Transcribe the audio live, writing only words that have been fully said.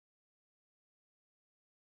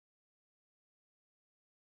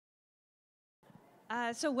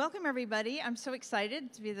So welcome everybody. I'm so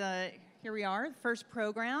excited to be here we are, the first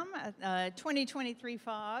program at 2023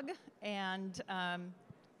 FOG, and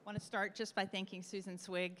want to start just by thanking Susan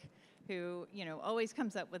Swig, who always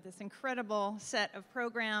comes up with this incredible set of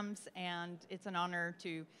programs, and it's an honor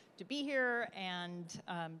to be here and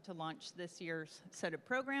to launch this year's set of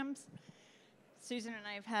programs. Susan and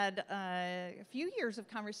I have had a few years of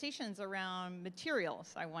conversations around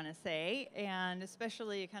materials, I want to say, and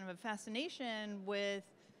especially kind of a fascination with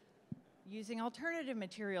using alternative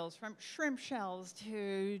materials, from shrimp shells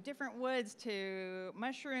to different woods to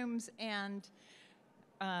mushrooms. And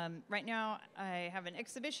right now I have an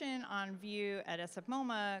exhibition on view at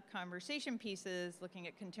SFMOMA, conversation pieces looking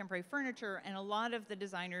at contemporary furniture, and a lot of the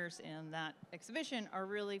designers in that exhibition are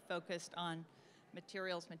really focused on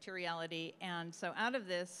materials, materiality, and so out of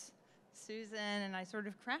this, Susan and I sort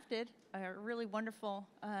of crafted a really wonderful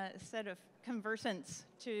set of conversants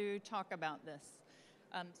to talk about this.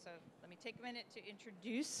 So let me take a minute to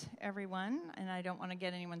introduce everyone, and I don't want to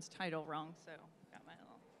get anyone's title wrong, so I've got my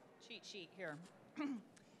little cheat sheet here.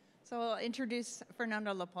 So I'll introduce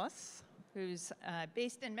Fernando Laposse, who's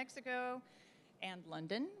based in Mexico and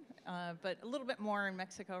London, but a little bit more in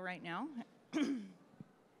Mexico right now.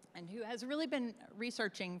 And who has really been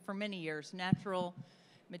researching for many years natural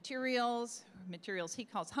materials, materials he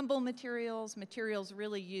calls humble materials, materials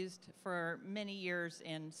really used for many years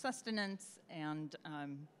in sustenance and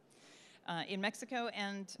in Mexico.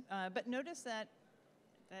 And but notice that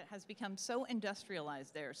that has become so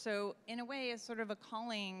industrialized there. So in a way, it's sort of a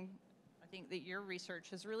calling. I think that your research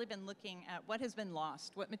has really been looking at what has been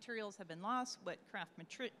lost, what materials have been lost, what craft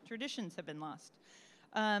traditions have been lost.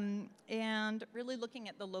 And really looking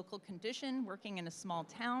at the local condition, working in a small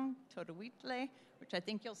town, Totohuitle, which I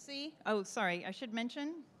think you'll see. Oh, sorry, I should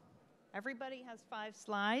mention, everybody has 5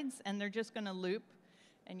 slides, and they're just going to loop,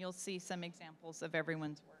 and you'll see some examples of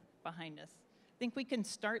everyone's work behind us. I think we can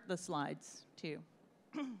start the slides, too.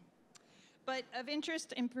 But of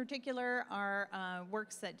interest in particular are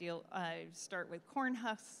works that start with corn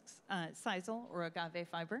husks, sisal, or agave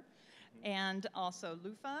fiber, and also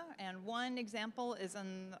loofah. And one example is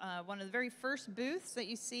in one of the very first booths that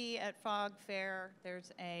you see at FOG Fair.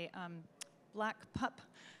 There's a black pup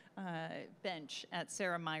bench at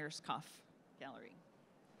Sarah Meyerskoff Gallery.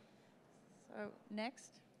 So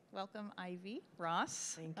next, welcome Ivy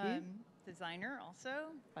Ross. Thank you. Designer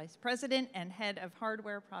also, Vice President and Head of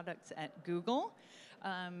Hardware Products at Google.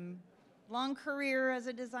 Long career as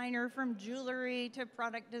a designer, from jewelry to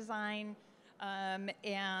product design.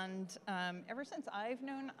 And ever since I've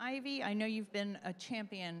known Ivy, I know you've been a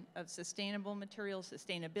champion of sustainable materials,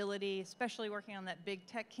 sustainability, especially working on that big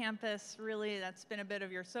tech campus. Really, that's been a bit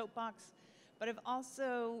of your soapbox. But I've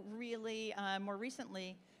also really, more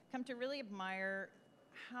recently, come to really admire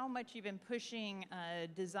how much you've been pushing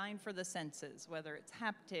design for the senses, whether it's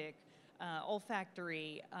haptic,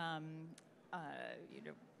 olfactory,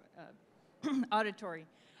 auditory.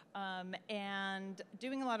 And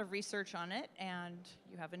doing a lot of research on it, and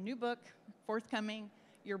you have a new book forthcoming,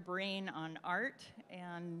 Your Brain on Art,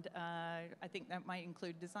 and I think that might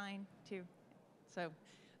include design too. So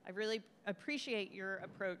I really appreciate your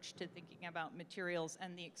approach to thinking about materials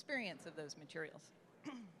and the experience of those materials.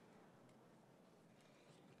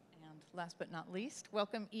 And last but not least,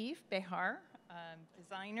 welcome Yves Béhar,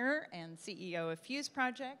 designer and CEO of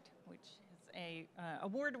Fuseproject, which a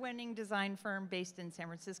award-winning design firm based in San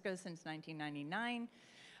Francisco since 1999.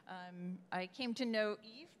 I came to know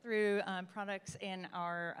Yves through products in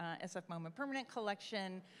our SFMOMA permanent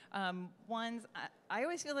collection. I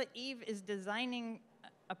always feel that Yves is designing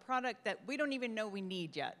a product that we don't even know we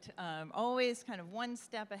need yet. Always kind of one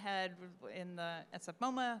step ahead in the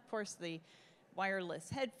SFMOMA, of course, the wireless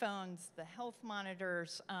headphones, the health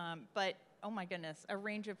monitors, but oh my goodness, a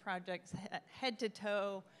range of projects head to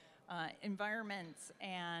toe, environments,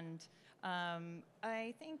 and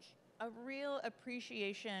I think a real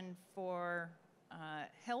appreciation for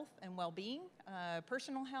health and well-being,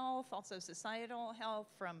 personal health, also societal health,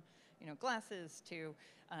 from glasses to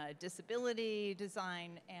disability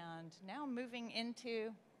design, and now moving into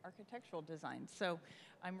architectural design. So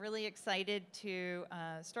I'm really excited to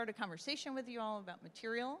start a conversation with you all about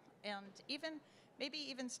material, and maybe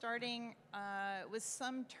even starting with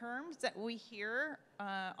some terms that we hear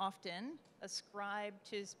often ascribed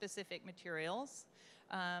to specific materials.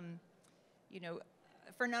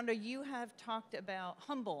 Fernando, you have talked about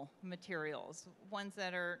humble materials, ones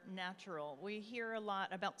that are natural. We hear a lot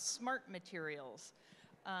about smart materials,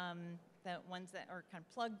 that ones that are kind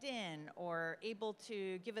of plugged in or able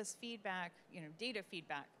to give us feedback, data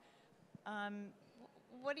feedback.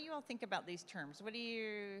 What do you all think about these terms?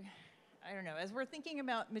 I don't know, as we're thinking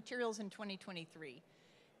about materials in 2023,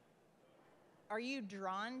 are you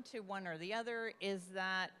drawn to one or the other? Is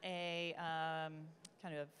that a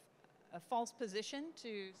kind of a false position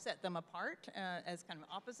to set them apart as kind of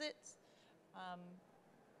opposites?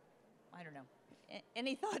 I don't know.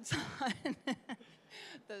 Any thoughts on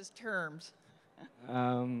those terms?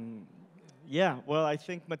 Yeah, well, I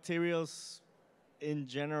think materials in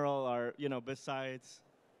general are, you know, besides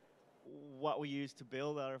what we use to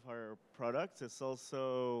build out of our products, it's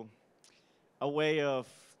also a way of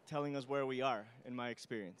telling us where we are, in my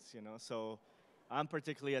experience, you know. So I'm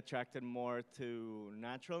particularly attracted more to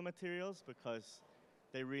natural materials because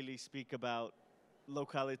they really speak about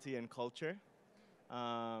locality and culture.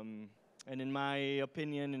 And in my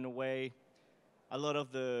opinion, in a way, a lot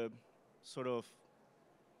of the sort of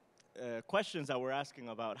questions that we're asking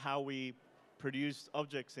about how we produce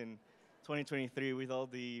objects in 2023 with all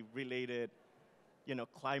the related, you know,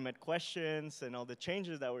 climate questions and all the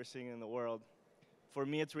changes that we're seeing in the world, for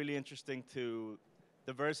me, it's really interesting to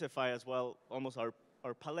diversify as well almost our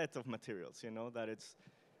palette of materials, you know, that it's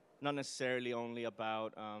not necessarily only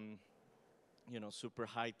about, you know, super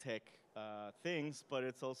high-tech things, but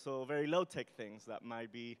it's also very low-tech things that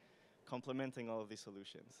might be complementing all of these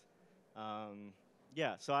solutions.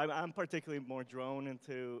 Yeah, so I'm particularly more drawn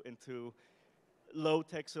into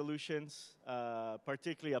low-tech solutions,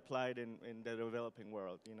 particularly applied in the developing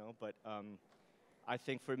world, you know, but I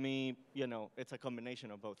think for me, you know, it's a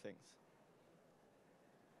combination of both things.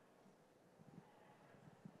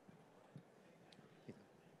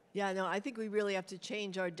 Yeah, no, I think we really have to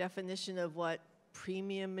change our definition of what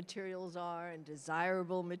premium materials are and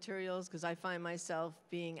desirable materials, because I find myself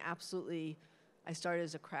being absolutely, I started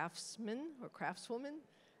as a craftsman or craftswoman,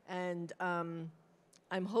 and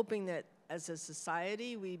I'm hoping that as a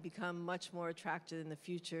society we become much more attracted in the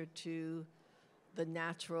future to the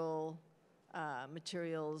natural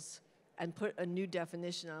materials and put a new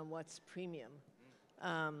definition on what's premium.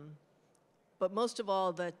 But most of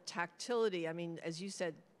all, the tactility. I mean, as you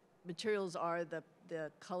said, materials are the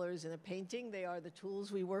colors in a painting. They are the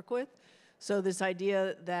tools we work with. So this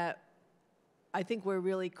idea that I think we're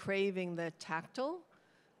really craving the tactile,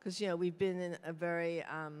 because, you know, we've been in a very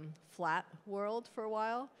flat world for a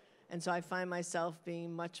while. And so I find myself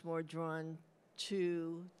being much more drawn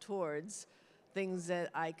towards things that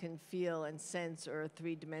I can feel and sense or are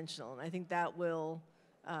three-dimensional. And I think that will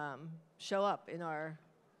show up in our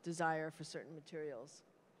desire for certain materials.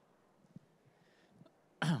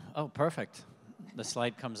 Oh, perfect. The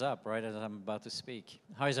slide comes up right as I'm about to speak.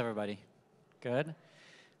 How is everybody? Good?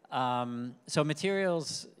 So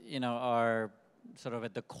materials, you know, are sort of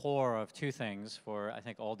at the core of two things for, I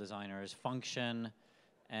think, all designers: function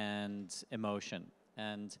and emotion.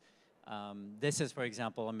 And this is, for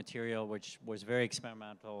example, a material which was very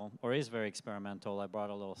experimental, or is very experimental. I brought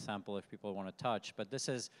a little sample if people want to touch. But this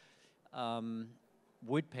is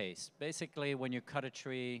wood paste. Basically, when you cut a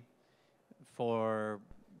tree for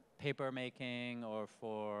paper making or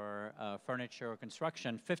for furniture or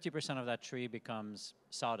construction, 50% of that tree becomes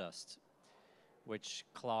sawdust, which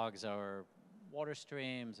clogs our water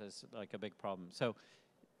streams, is like a big problem. So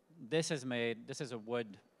this is a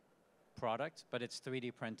wood product, but it's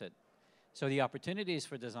 3D printed. So the opportunities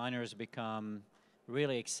for designers become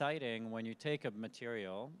really exciting when you take a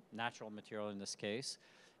material, natural material in this case,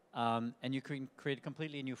 and you can create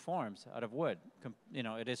completely new forms out of wood. You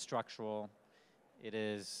know, it is structural, it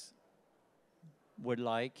is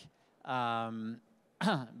wood-like,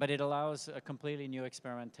 but it allows a completely new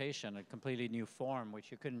experimentation, a completely new form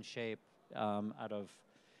which you couldn't shape out of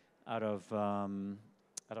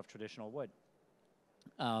traditional wood.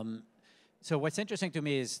 So what's interesting to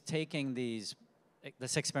me is taking this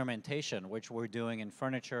experimentation, which we're doing in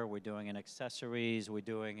furniture, we're doing in accessories, we're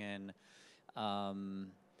doing in,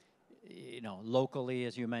 you know, locally,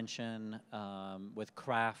 as you mentioned, with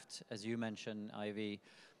craft, as you mentioned, Ivy,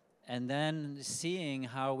 and then seeing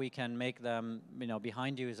how we can make them, you know,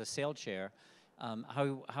 behind you is a sail chair,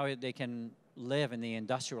 how they can live in the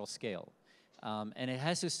industrial scale. And it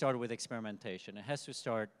has to start with experimentation. It has to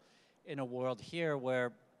start in a world here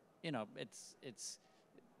where, you know,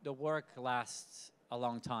 the work lasts a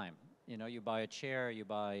long time. You know, you buy a chair, you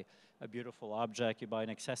buy a beautiful object, you buy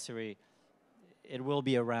an accessory, it will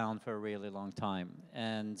be around for a really long time.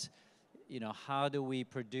 And, you know, how do we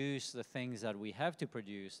produce the things that we have to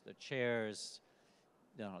produce, the chairs,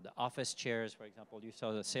 you know, the office chairs, for example, you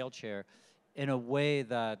saw the sail chair, in a way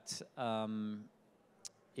that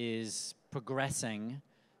is progressing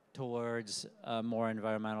towards a more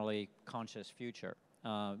environmentally conscious future,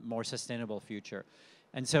 more sustainable future.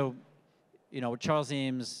 And so, you know, Charles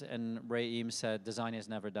Eames and Ray Eames said, design is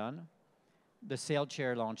never done. the sail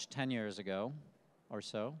chair launched 10 years ago or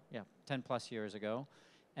so. Yeah, 10 plus years ago.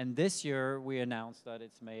 And this year, we announced that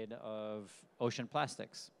it's made of ocean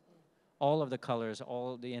plastics. All of the colors,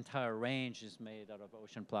 the entire range is made out of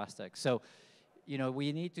ocean plastics. So, you know,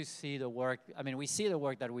 we need to see the work. I mean, we see the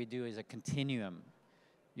work that we do as a continuum.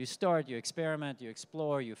 You start, you experiment, you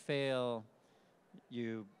explore, you fail,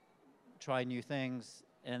 you try new things,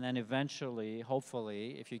 and then eventually,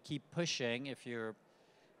 hopefully, if you keep pushing, if you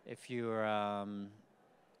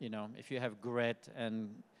have grit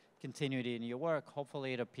and continuity in your work,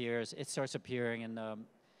 hopefully it starts appearing in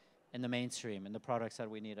the mainstream, in the products that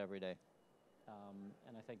we need every day.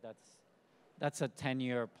 And I think that's a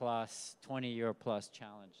 10-year plus, 20-year plus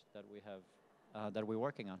challenge that we have, that we're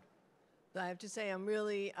working on. I have to say, I'm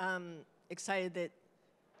really excited that,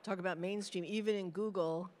 talk about mainstream, even in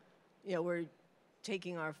Google, you know, we're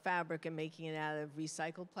taking our fabric and making it out of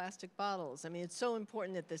recycled plastic bottles. I mean, it's so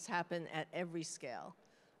important that this happen at every scale,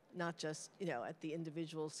 not just, you know, at the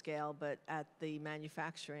individual scale, but at the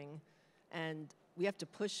manufacturing. And we have to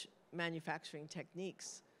push manufacturing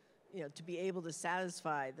techniques, you know, to be able to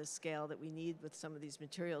satisfy the scale that we need with some of these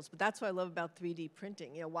materials. But that's what I love about 3D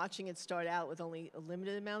printing. You know, watching it start out with only a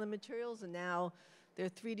limited amount of materials, and now they're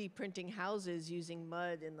 3D printing houses using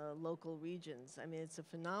mud in the local regions. I mean, it's a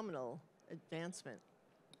phenomenal advancement.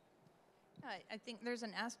 I think there's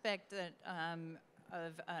an aspect that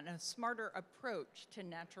of a smarter approach to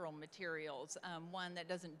natural materials, one that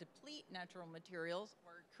doesn't deplete natural materials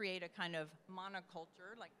or create a kind of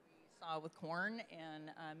monoculture like we saw with corn in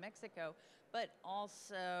Mexico, but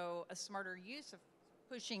also a smarter use of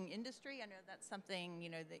pushing industry. I know that's something, you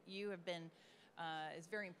know, that you have been is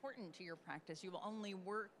very important to your practice. You will only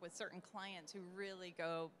work with certain clients who really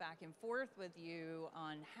go back and forth with you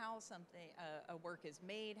on how something, a work is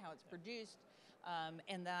made, how it's produced,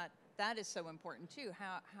 and that is so important too.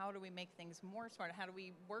 How do we make things more smart? How do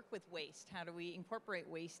we work with waste? How do we incorporate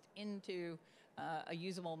waste into a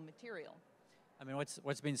usable material? I mean,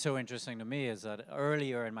 what's been so interesting to me is that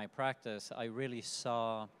earlier in my practice, I really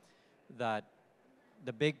saw that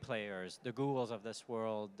the big players, the Googles of this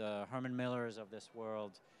world, the Herman Millers of this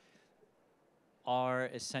world, are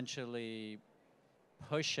essentially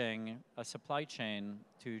pushing a supply chain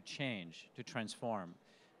to change, to transform.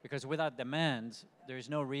 Because without demand, there's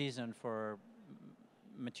no reason for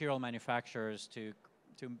material manufacturers to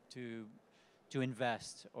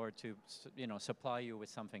invest or to, you know, supply you with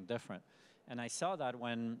something different. And I saw that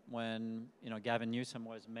when you know, Gavin Newsom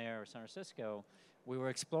was mayor of San Francisco. We were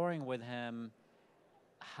exploring with him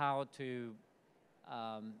how to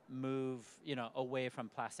move, you know, away from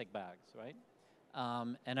plastic bags, right?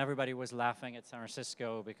 And everybody was laughing at San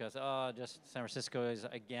Francisco because, oh, just San Francisco is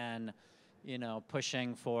again, you know,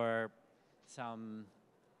 pushing for some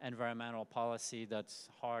environmental policy that's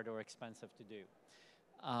hard or expensive to do.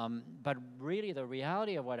 But really the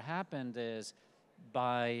reality of what happened is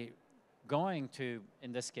by going to,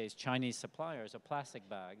 in this case, Chinese suppliers of plastic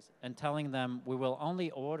bags and telling them we will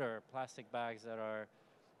only order plastic bags that are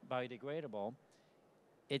biodegradable,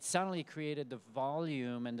 it suddenly created the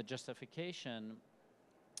volume and the justification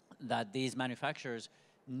that these manufacturers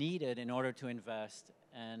needed in order to invest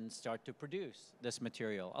and start to produce this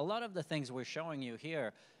material. A lot of the things we're showing you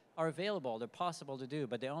here are available, they're possible to do,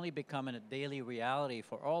 but they only become a daily reality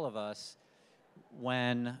for all of us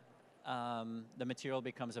when the material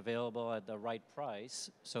becomes available at the right price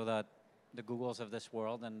so that the Googles of this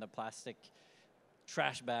world and the plastic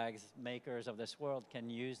trash bags makers of this world can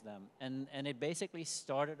use them. And it basically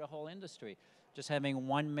started a whole industry. Just having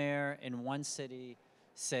one mayor in one city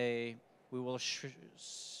say, we will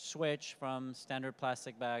switch from standard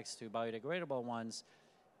plastic bags to biodegradable ones,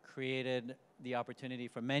 created the opportunity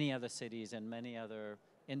for many other cities and many other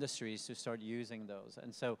industries to start using those.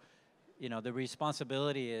 And so, you know, the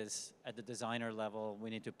responsibility is at the designer level, we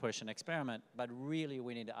need to push and experiment, but really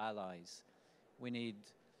we need allies. We need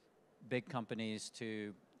big companies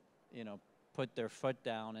to, you know, put their foot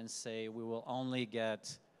down and say, we will only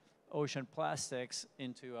get ocean plastics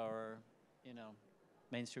into our, you know,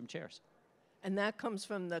 mainstream chairs. And that comes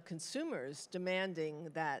from the consumers demanding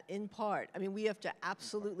that in part. I mean, we have to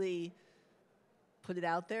absolutely put it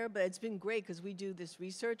out there, but it's been great because we do this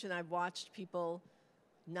research and I've watched people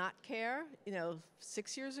not care, you know,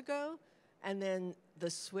 6 years ago, and then the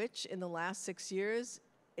switch in the last 6 years,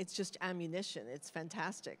 it's just ammunition. It's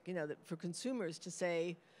fantastic, you know, that for consumers to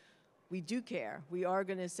say, we do care. We are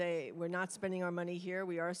going to say, we're not spending our money here,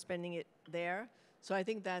 we are spending it there. So I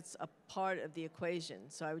think that's a part of the equation.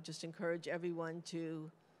 So I would just encourage everyone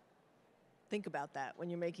to think about that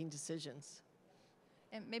when you're making decisions.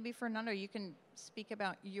 And maybe, Fernando, you can speak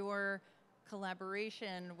about your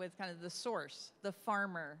collaboration with kind of the source, the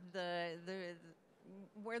farmer,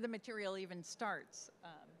 where the material even starts.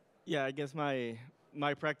 Yeah, I guess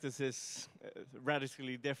my practice is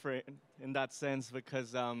radically different in that sense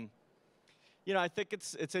because you know, I think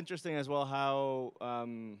it's interesting as well how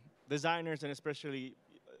designers, and especially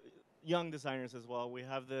young designers as well, we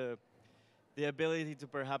have the ability to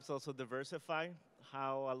perhaps also diversify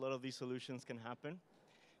how a lot of these solutions can happen.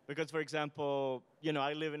 Because, for example, you know,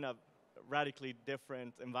 I live in a radically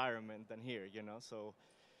different environment than here, you know. So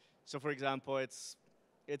for example, it's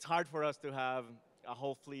hard for us to have a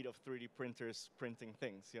whole fleet of 3D printers printing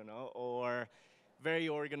things, you know, or very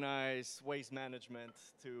organized waste management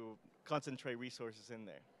to concentrate resources in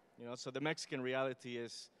there, you know. So the Mexican reality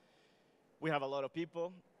is we have a lot of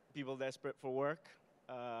people desperate for work,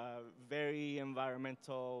 very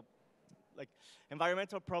environmental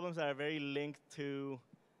problems that are very linked to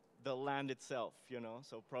the land itself, you know.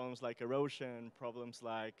 So problems like erosion, problems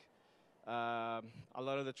like a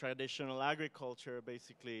lot of the traditional agriculture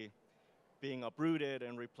basically being uprooted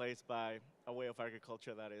and replaced by a way of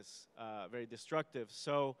agriculture that is very destructive.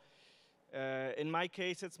 So in my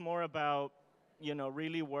case, it's more about, you know,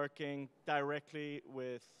 really working directly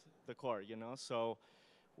with the core, you know. So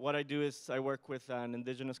what I do is I work with an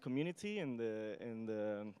indigenous community in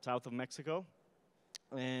the south of Mexico.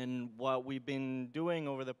 And what we've been doing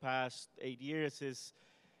over the past 8 years is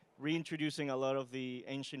reintroducing a lot of the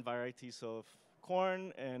ancient varieties of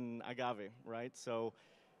corn and agave, right? So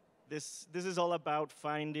this is all about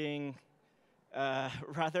finding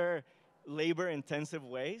rather labor-intensive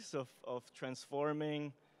ways of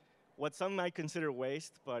transforming what some might consider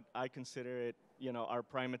waste, but I consider it, you know, our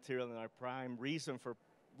prime material and our prime reason for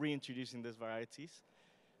reintroducing these varieties.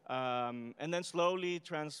 And then slowly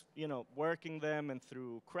working them, and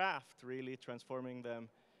through craft, really transforming them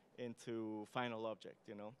into final object,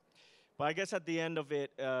 you know. But I guess at the end of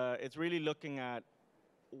it, it's really looking at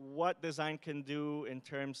what design can do in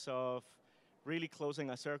terms of really closing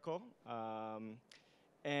a circle,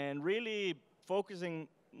 and really focusing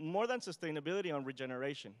more than sustainability on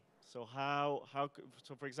regeneration. So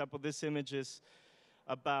so for example, this image is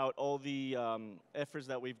about all the efforts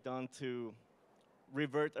that we've done to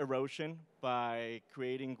revert erosion by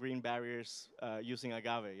creating green barriers using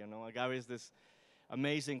agave. You know, agave is this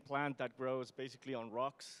amazing plant that grows basically on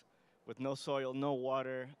rocks with no soil, no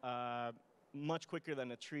water, much quicker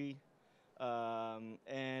than a tree.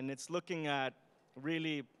 And it's looking at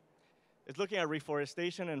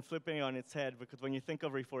reforestation and flipping it on its head, because when you think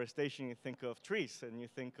of reforestation, you think of trees and you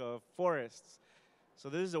think of forests. So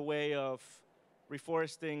this is a way of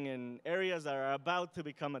reforesting in areas that are about to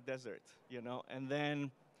become a desert, you know. And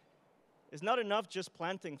then it's not enough just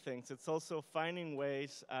planting things. It's also finding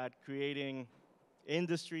ways at creating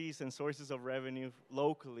industries and sources of revenue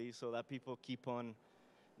locally so that people keep on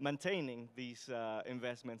maintaining these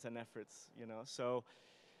investments and efforts, you know. So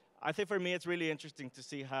I think for me, it's really interesting to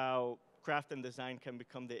see how craft and design can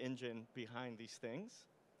become the engine behind these things.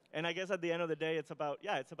 And I guess at the end of the day, it's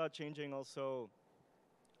about changing also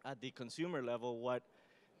at the consumer level what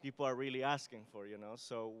people are really asking for, you know.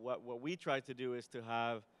 So what we try to do is to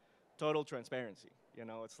have total transparency, you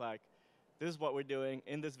know. It's like, this is what we're doing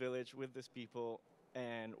in this village with these people,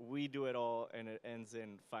 and we do it all, and it ends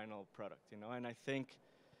in final product, you know. And I think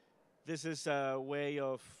this is a way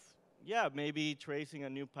of, maybe tracing a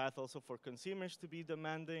new path also for consumers to be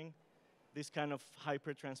demanding this kind of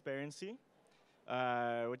hyper-transparency,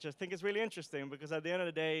 which I think is really interesting, because at the end of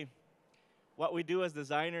the day, what we do as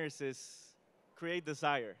designers is create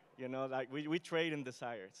desire, you know, like we trade in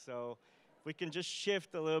desire. So we can just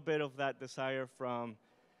shift a little bit of that desire from,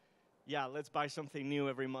 let's buy something new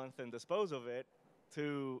every month and dispose of it,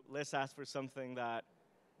 to let's ask for something that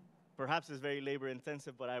perhaps is very labor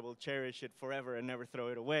intensive, but I will cherish it forever and never throw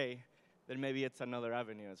it away, then maybe it's another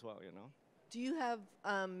avenue as well, you know. Do you have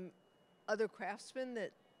other craftsmen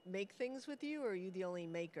that make things with you, or are you the only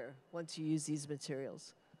maker once you use these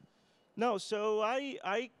materials? No, so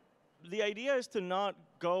the idea is to not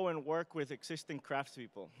go and work with existing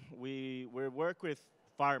craftspeople. We work with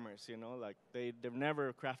farmers, you know, like they've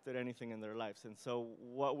never crafted anything in their lives. And so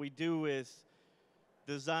what we do is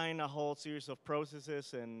design a whole series of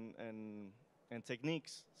processes and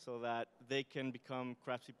techniques so that they can become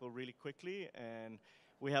craftspeople really quickly, and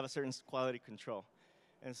we have a certain quality control.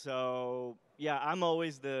 And so, I'm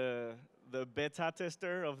always the beta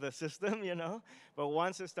tester of the system, you know. But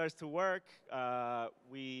once it starts to work,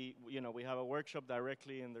 we have a workshop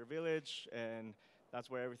directly in their village, and that's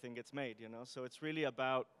where everything gets made, you know. So it's really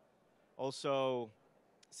about also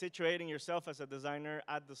situating yourself as a designer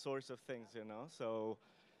at the source of things, you know. So,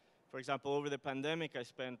 for example, over the pandemic, I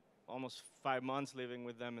spent almost 5 months living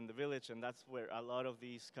with them in the village, and that's where a lot of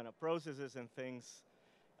these kind of processes and things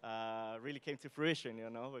really came to fruition, you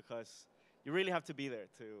know, because you really have to be there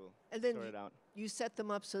to And then sort it out. you set them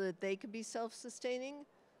up so that they could be self-sustaining?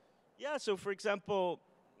 Yeah, so for example,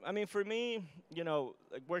 I mean, for me, you know,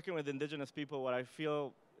 like working with indigenous people, what I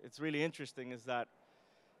feel it's really interesting is that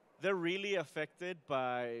they're really affected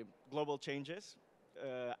by global changes,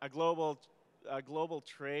 a global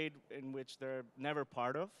trade in which they're never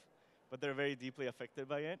part of, but they're very deeply affected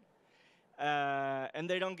by it. And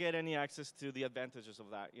they don't get any access to the advantages of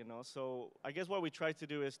that, you know? So I guess what we try to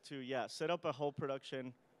do is to, yeah, set up a whole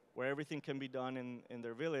production where everything can be done in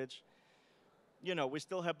their village. You know, we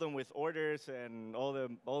still help them with orders and all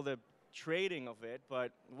the trading of it,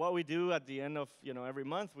 but what we do at the end of, you know, every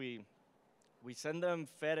month, we send them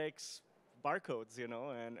FedEx barcodes, you know,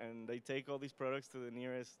 and they take all these products to the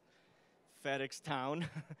nearest FedEx town,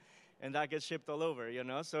 and that gets shipped all over, you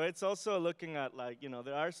know? So it's also looking at, like, you know,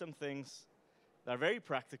 there are some things that are very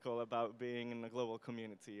practical about being in a global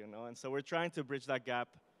community, you know? And so we're trying to bridge that gap,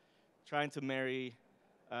 trying to marry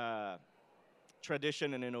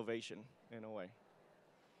tradition and innovation in a way.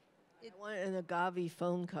 I want an agave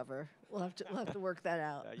phone cover. We'll have to work that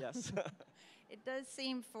out. Yes. It does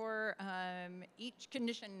seem for each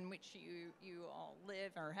condition in which you all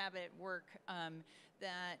live or have at work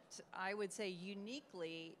that I would say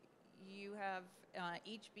uniquely you have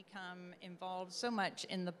each become involved so much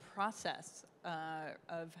in the process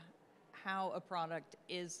of how a product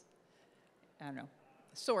is, I don't know,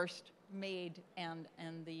 sourced, made, and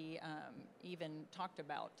the even talked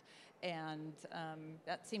about. And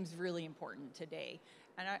that seems really important today.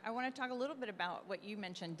 And I want to talk a little bit about what you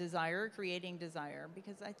mentioned, desire, creating desire,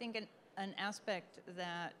 because I think an aspect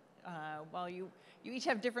that while you each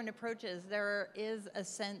have different approaches, there is a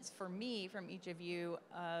sense for me from each of you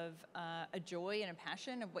of a joy and a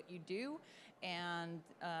passion of what you do. And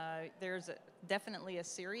there's definitely a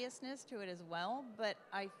seriousness to it as well. But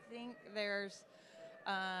I think there's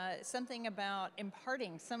something about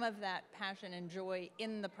imparting some of that passion and joy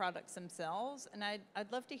in the products themselves. And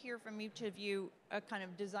I'd love to hear from each of you a kind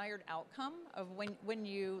of desired outcome of when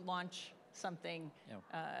you launch something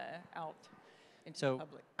out into the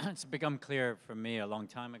public. It's become clear for me a long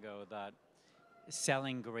time ago that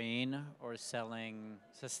selling green or selling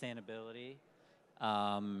sustainability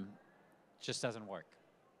just doesn't work.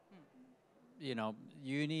 You know,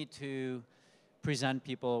 you need to present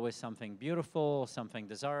people with something beautiful, something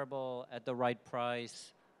desirable at the right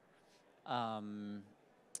price, something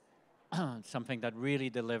that really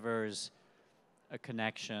delivers a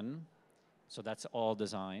connection. So that's all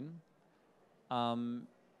design. And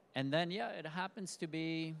then, yeah, it happens to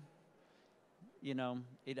be, you know,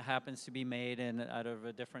 it happens to be made out of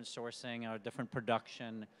a different sourcing or a different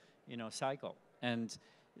production, you know, cycle. And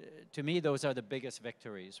to me, those are the biggest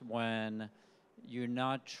victories when you're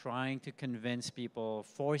not trying to convince people,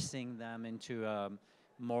 forcing them into a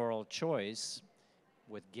moral choice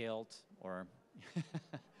with guilt or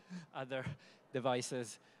other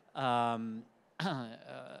devices, and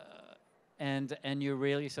you're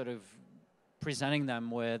really sort of presenting them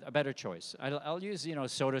with a better choice. I'll use, you know,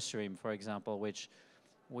 SodaStream, for example, which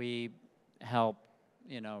we helped,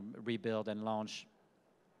 you know, rebuild and launch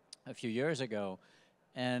a few years ago.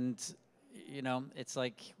 And, you know, it's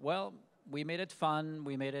like, well, we made it fun.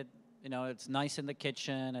 We made it, you know, it's nice in the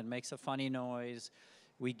kitchen. It makes a funny noise.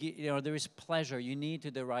 You know, there is pleasure. You need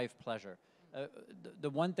to derive pleasure.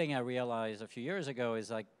 The one thing I realized a few years ago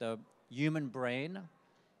is like the human brain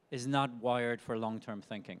is not wired for long-term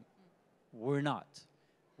thinking. We're not.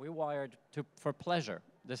 We're wired for pleasure.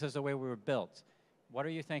 This is the way we were built. What are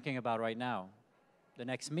you thinking about right now? The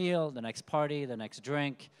next meal, the next party, the next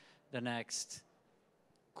drink, the next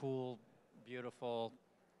cool, beautiful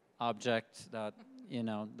object that, you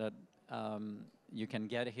know, that you can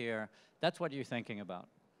get here. That's what you're thinking about.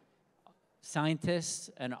 Scientists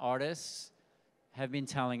and artists have been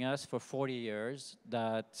telling us for 40 years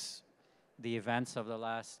that the events of the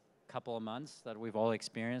last couple of months that we've all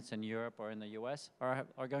experienced in Europe or in the US are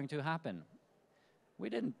going to happen. We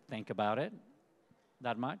didn't think about it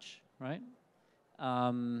that much, right?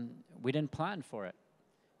 We didn't plan for it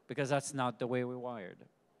because that's not the way we're wired.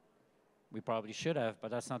 We probably should have, but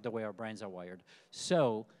that's not the way our brains are wired.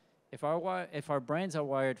 So if our brains are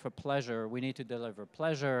wired for pleasure, we need to deliver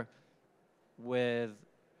pleasure with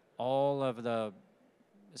all of the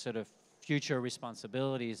sort of future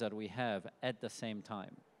responsibilities that we have at the same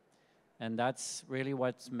time. And that's really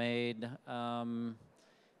what's made,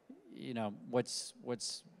 you know,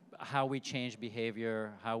 how we change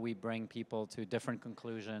behavior, how we bring people to different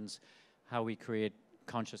conclusions, how we create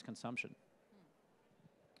conscious consumption.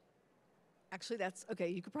 Actually, that's, okay,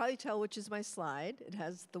 you could probably tell which is my slide. It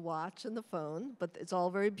has the watch and the phone, but it's all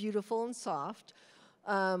very beautiful and soft.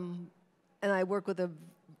 And I work with a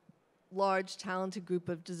large, talented group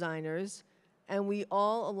of designers. And we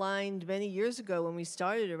all aligned many years ago when we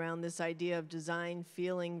started around this idea of design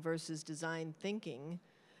feeling versus design thinking.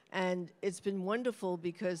 And it's been wonderful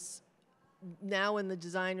because now when the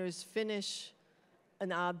designers finish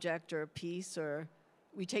an object or a piece, or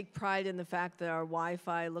we take pride in the fact that our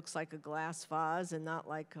Wi-Fi looks like a glass vase and not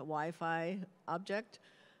like a Wi-Fi object.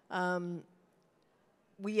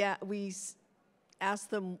 We ask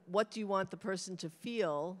them, what do you want the person to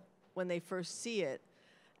feel when they first see it?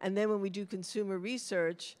 And then when we do consumer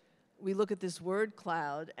research, we look at this word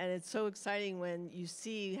cloud, and it's so exciting when you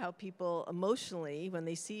see how people emotionally, when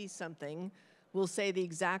they see something, will say the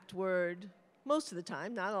exact word, most of the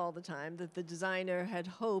time, not all the time, that the designer had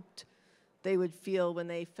hoped they would feel when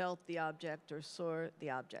they felt the object or saw the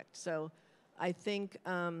object. So I think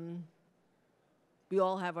we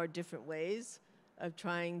all have our different ways of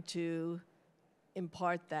trying to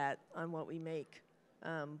impart that on what we make.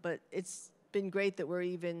 But it's been great that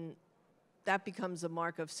that becomes a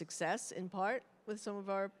mark of success in part with some of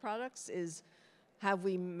our products, is have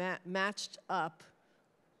we matched up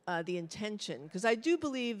the intention? Because I do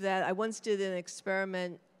believe that I once did an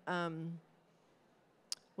experiment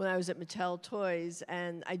when I was at Mattel Toys,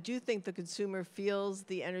 and I do think the consumer feels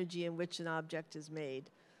the energy in which an object is made.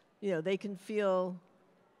 You know, they can feel,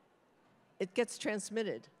 it gets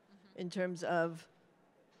transmitted in terms of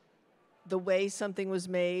the way something was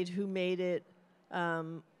made, who made it,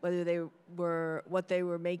 what they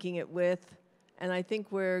were making it with. And I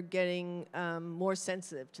think we're getting more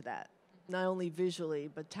sensitive to that, not only visually,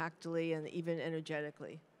 but tactily and even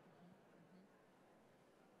energetically.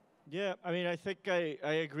 Yeah, I mean, I think I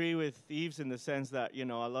agree with Yves in the sense that, you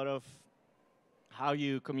know, a lot of how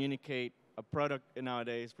you communicate a product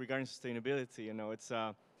nowadays regarding sustainability, you know, it's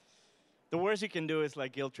the worst you can do is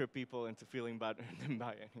like guilt trip people into feeling bad and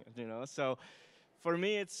buying it, you know. So for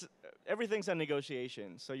me, everything's a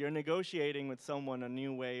negotiation. So you're negotiating with someone a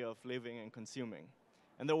new way of living and consuming.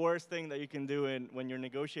 And the worst thing that you can do when you're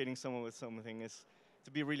negotiating someone with something is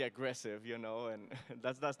to be really aggressive, you know, and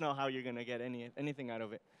that's not how you're gonna get anything out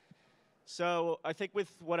of it. So I think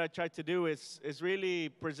with what I tried to do is really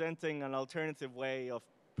presenting an alternative way of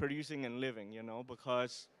producing and living, you know,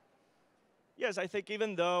 because yes, I think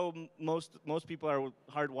even though most people are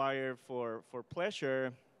hardwired for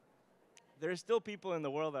pleasure, there are still people in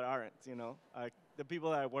the world that aren't, you know. The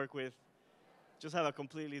people that I work with just have a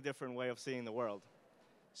completely different way of seeing the world.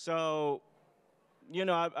 So, you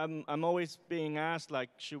know, I'm always being asked, like,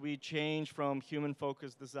 should we change from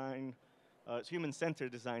human-focused design,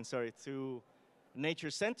 human-centered design, sorry, to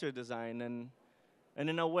nature-centered design? And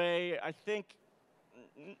in a way, I think,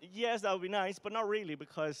 yes, that would be nice, but not really,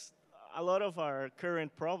 because a lot of our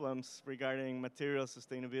current problems regarding material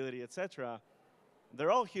sustainability, etc.,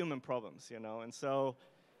 they're all human problems, you know. And so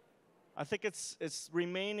I think it's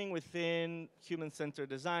remaining within human-centered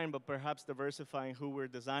design, but perhaps diversifying who we're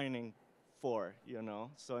designing for, you know.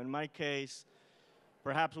 So in my case,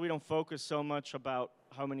 perhaps we don't focus so much about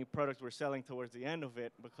how many products we're selling towards the end of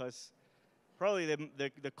it, because probably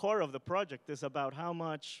the core of the project is about how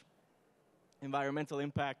much environmental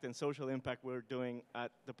impact and social impact we're doing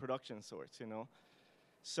at the production source, you know.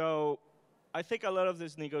 So I think a lot of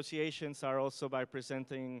these negotiations are also by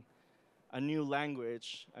presenting a new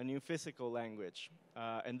language, a new physical language.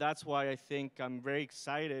 And that's why I think I'm very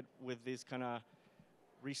excited with this kind of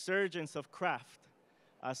resurgence of craft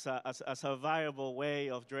as a viable way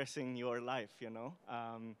of dressing your life, you know.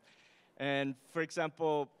 And for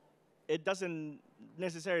example, it doesn't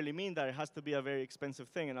necessarily mean that it has to be a very expensive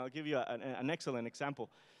thing, and I'll give you an excellent example.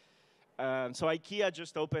 So IKEA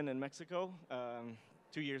just opened in Mexico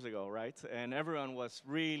 2 years ago, right? And everyone was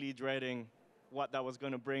really dreading what that was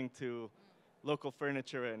going to bring to local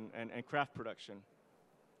furniture and craft production.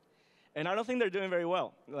 And I don't think they're doing very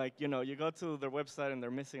well. Like, you know, you go to their website and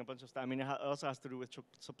they're missing a bunch of stuff. I mean, it also has to do with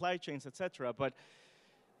supply chains, etc. But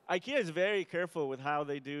IKEA is very careful with how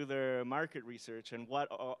they do their market research and what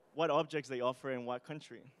objects they offer in what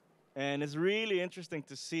country. And it's really interesting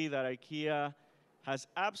to see that IKEA has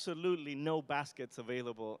absolutely no baskets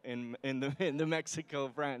available in the Mexico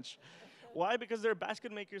branch. Why? Because there are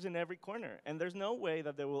basket makers in every corner, and there's no way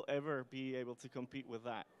that they will ever be able to compete with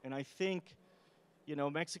that. And I think, you know,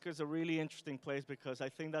 Mexico is a really interesting place because I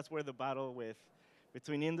think that's where the battle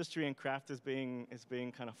between industry and craft is being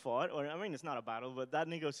kind of fought. Or I mean, it's not a battle, but that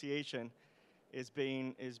negotiation is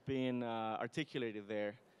being articulated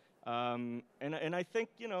there. And I think,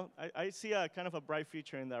 you know, I see a kind of a bright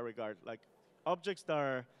future in that regard. Like, objects that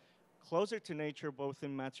are closer to nature, both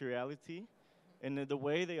in materiality and in the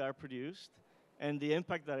way they are produced, and the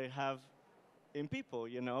impact that it have in people,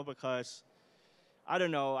 you know, because I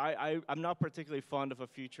don't know, I'm not particularly fond of a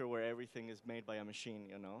future where everything is made by a machine,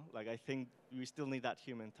 you know? Like, I think we still need that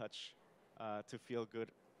human touch to feel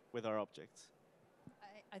good with our objects.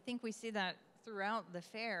 I think we see that throughout the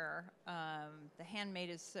fair. The handmade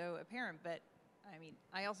is so apparent, but I mean,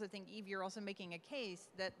 I also think, Yves, you're also making a case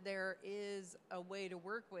that there is a way to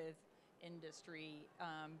work with industry,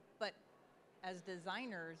 but as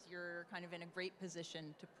designers, you're kind of in a great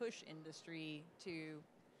position to push industry to,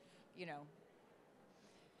 you know,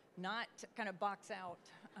 not kind of box out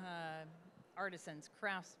artisans,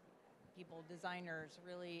 crafts people, designers,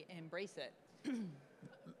 really embrace it.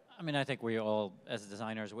 I mean, I think we all, as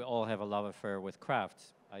designers, we all have a love affair with craft.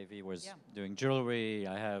 Ivy was doing jewelry.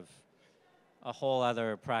 I have a whole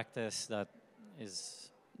other practice that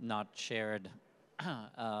is not shared,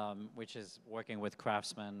 which is working with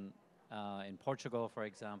craftsmen in Portugal, for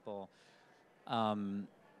example.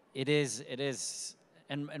 It is,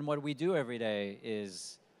 and what we do every day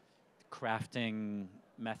is crafting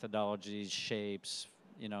methodologies, shapes,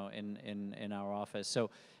 you know, in our office.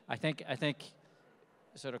 So I think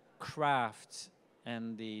sort of craft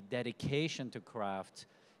and the dedication to craft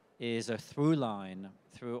is a through line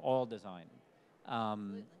through all design.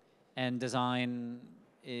 And design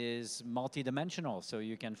is multidimensional, so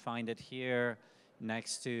you can find it here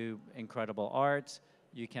next to incredible art.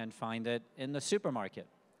 You can find it in the supermarket,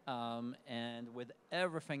 and with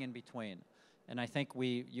everything in between. And I think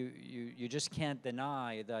you just can't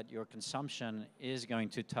deny that your consumption is going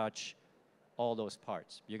to touch all those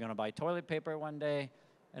parts. You're going to buy toilet paper one day,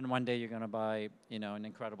 and one day you're going to buy, you know, an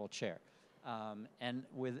incredible chair, and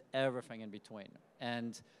with everything in between.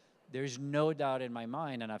 And there's no doubt in my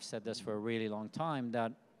mind, and I've said this for a really long time,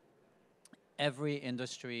 that every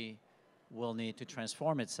industry will need to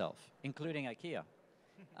transform itself, including IKEA.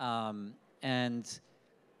 And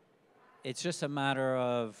it's just a matter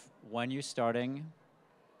of when you're starting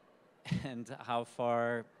and how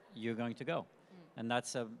far you're going to go. And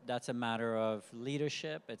that's a matter of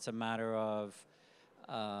leadership. It's a matter of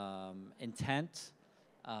intent.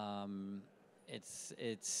 And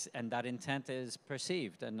that intent is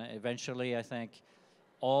perceived. And eventually, I think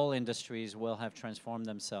all industries will have transformed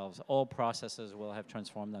themselves. All processes will have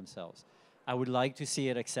transformed themselves. I would like to see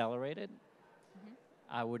it accelerated.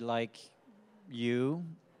 I would like you,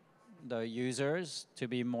 the users, to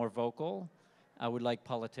be more vocal. I would like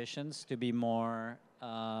politicians to be more,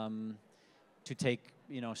 to take,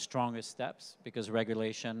 you know, stronger steps, because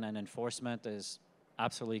regulation and enforcement is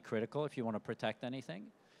absolutely critical if you want to protect anything.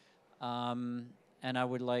 And I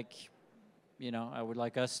would like, you know, I would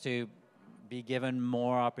like us to be given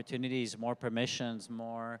more opportunities, more permissions,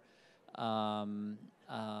 more,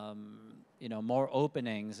 you know, more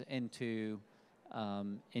openings into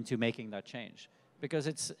making that change. Because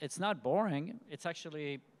it's not boring. It's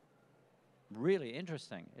actually really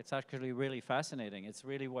interesting. It's actually really fascinating. It's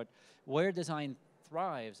really where design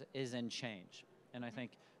thrives is in change. And I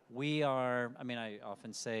think we are, I mean, I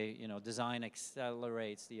often say, you know, design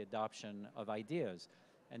accelerates the adoption of ideas.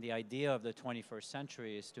 And the idea of the 21st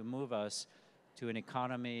century is to move us to an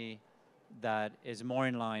economy that is more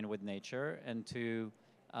in line with nature, and to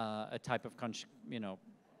a type of,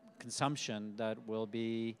 consumption that will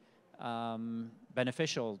be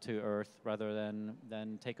beneficial to Earth rather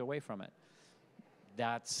than take away from it.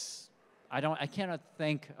 I cannot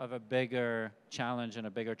think of a bigger challenge and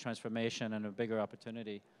a bigger transformation and a bigger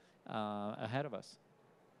opportunity ahead of us.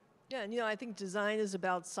 Yeah, and I think design is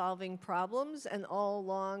about solving problems, and all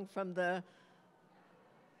along from the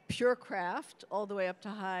pure craft all the way up to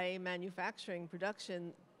high manufacturing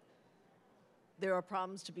production, there are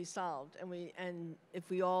problems to be solved. And if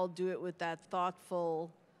we all do it with that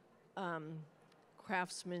thoughtful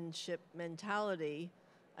craftsmanship mentality,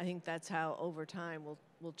 I think that's how over time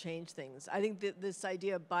we'll change things. I think that this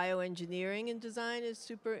idea of bioengineering in design is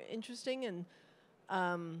super interesting, and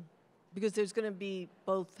because there's going to be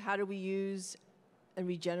both how do we use and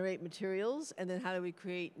regenerate materials, and then how do we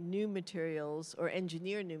create new materials or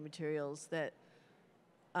engineer new materials that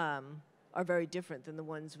are very different than the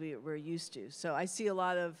ones we're used to. So I see a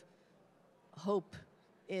lot of hope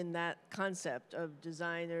in that concept of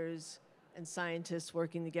designers and scientists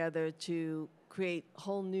working together to create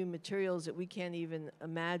whole new materials that we can't even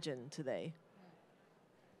imagine today.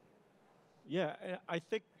 Yeah, I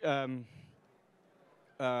think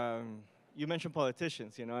you mentioned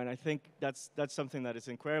politicians, and I think that's something that is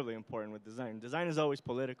incredibly important with design. Design is always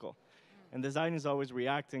political, and design is always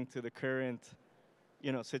reacting to the current,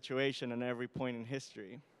 situation and every point in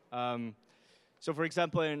history. So for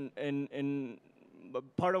example, in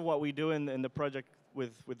part of what we do in the project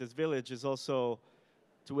with this village is also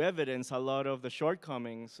to evidence a lot of the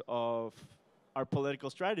shortcomings of our political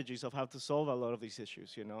strategies of how to solve a lot of these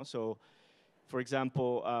issues, you know? So, for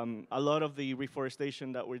example, a lot of the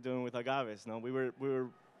reforestation that we're doing with agaves, no? We were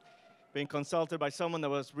being consulted by someone that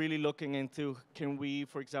was really looking into, can we,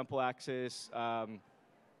 for example, access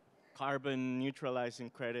carbon neutralizing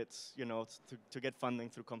credits, you know, to get funding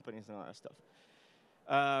through companies and all that stuff.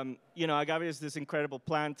 You know, agave is this incredible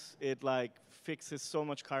plant. It like fixes so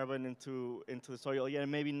much carbon into the soil. Yeah,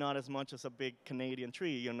 maybe not as much as a big Canadian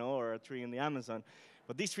tree, you know, or a tree in the Amazon.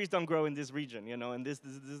 But these trees don't grow in this region, you know, and this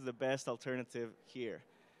is the best alternative here.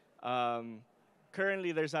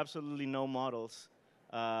 Currently, there's absolutely no models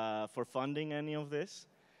for funding any of this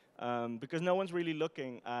because no one's really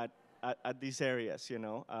looking at these areas, you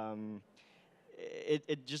know.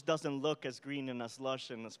 It just doesn't look as green and as lush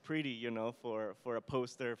and as pretty, you know, for a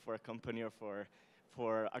poster, for a company, or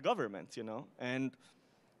for a government, you know. And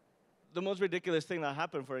the most ridiculous thing that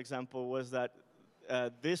happened, for example, was that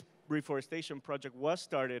this reforestation project was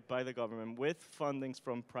started by the government with fundings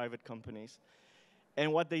from private companies.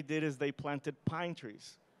 And what they did is they planted pine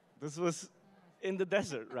trees. This was in the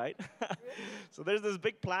desert, right? So there's this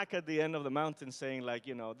big plaque at the end of the mountain saying, like,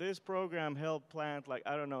 you know, this program helped plant, like,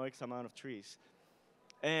 I don't know, X amount of trees.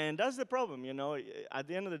 And that's the problem, you know. At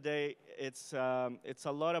the end of the day, it's a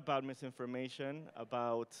lot about misinformation,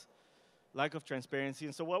 about lack of transparency.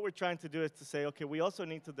 And so what we're trying to do is to say, okay, we also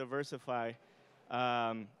need to diversify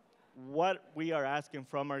what we are asking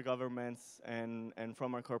from our governments and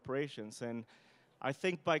from our corporations. And I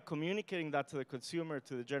think by communicating that to the consumer,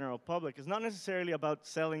 to the general public, it's not necessarily about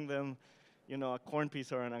selling them, you know, a corn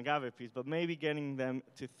piece or an agave piece, but maybe getting them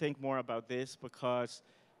to think more about this, because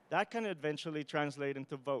that can eventually translate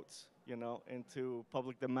into votes, you know, into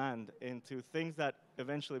public demand, into things that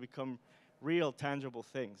eventually become real, tangible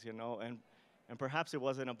things, you know. And perhaps it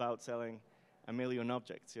wasn't about selling a million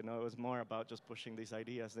objects, you know. It was more about just pushing these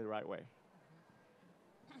ideas the right way.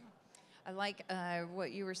 I like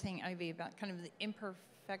what you were saying, Ivy, about kind of the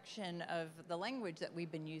imperfection of the language that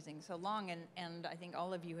we've been using so long, and I think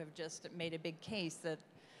all of you have just made a big case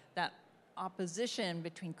that opposition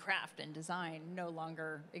between craft and design no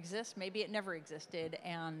longer exists. Maybe it never existed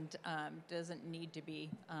and doesn't need to be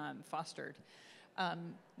fostered.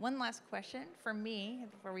 One last question for me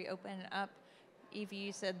before we open it up. Yves,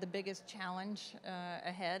 you said the biggest challenge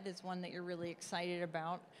ahead is one that you're really excited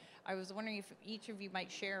about. I was wondering if each of you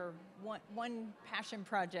might share one passion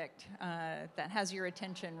project that has your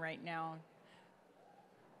attention right now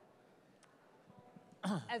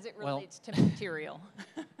as it relates to material.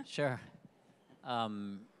 Sure.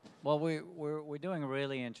 Well, we're doing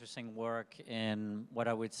really interesting work in what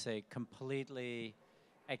I would say completely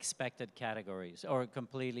expected categories or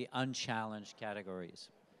completely unchallenged categories.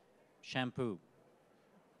 Shampoo,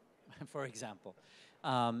 for example.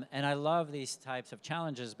 And I love these types of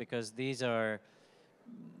challenges because these are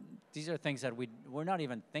things that we're not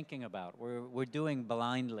even thinking about. We're doing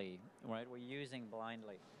blindly, right? We're using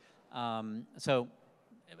blindly.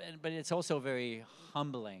 But it's also very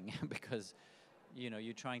humbling because, you know,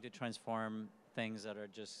 you're trying to transform things that are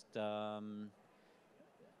just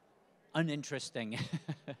uninteresting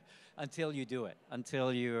until you do it,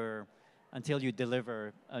 until you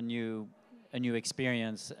deliver a new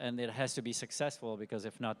experience, and it has to be successful because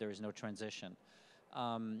if not, there is no transition.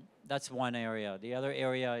 That's one area. The other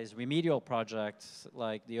area is remedial projects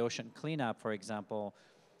like the ocean cleanup, for example,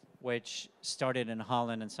 which started in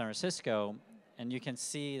Holland and San Francisco, and you can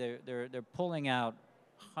see they're pulling out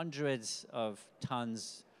hundreds of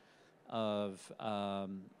tons of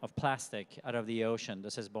plastic out of the ocean.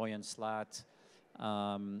 This is buoyant slat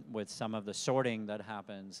with some of the sorting that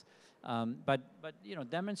happens. But you know,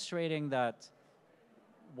 demonstrating that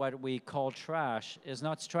what we call trash is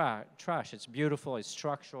not trash. It's beautiful. It's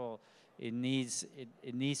structural. It needs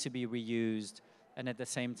to be reused. And at the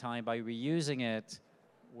same time, by reusing it,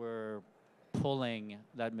 we're pulling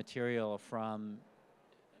that material from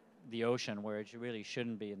the ocean where it really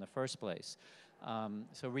shouldn't be in the first place.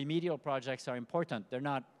 So remedial projects are important. They're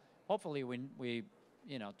not. Hopefully, we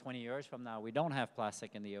 20 years from now, we don't have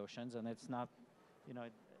plastic in the oceans, and it's not, you know.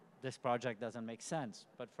 This project doesn't make sense,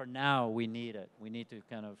 but for now we need it. We need to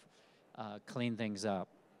kind of clean things up.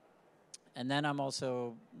 And then I'm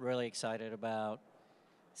also really excited about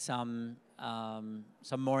some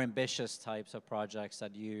more ambitious types of projects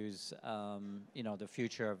that use the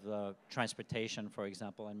future of the transportation, for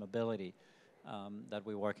example, and mobility that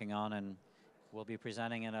we're working on, and we'll be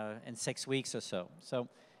presenting in 6 weeks or so. So,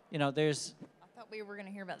 you know, there's. I thought we were going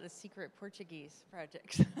to hear about the secret Portuguese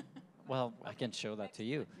project. Well, I can show that to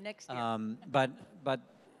you. Next year. But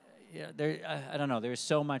yeah, I don't know. There's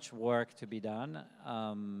so much work to be done,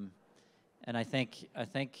 and I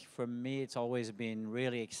think for me it's always been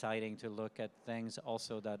really exciting to look at things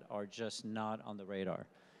also that are just not on the radar,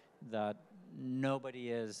 that nobody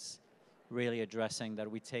is really addressing, that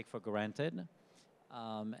we take for granted,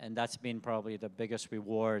 and that's been probably the biggest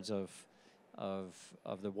rewards of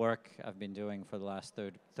the work I've been doing for the last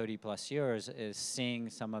 30 plus years, is seeing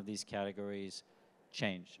some of these categories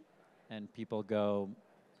change, and people go,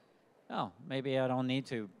 oh, maybe I don't need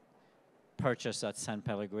to purchase that San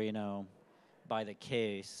Pellegrino by the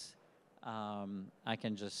case. I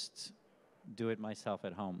can just do it myself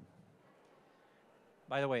at home.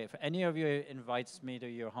 By the way, if any of you invites me to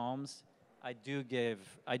your homes, I do give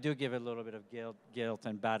a little bit of guilt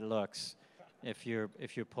and bad looks if you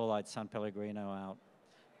pull out San Pellegrino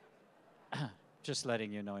out. Just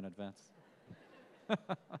letting you know in advance.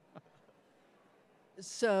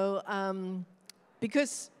 So,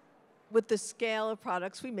 because with the scale of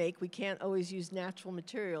products we make, we can't always use natural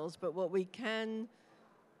materials, but what we can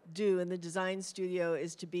do in the design studio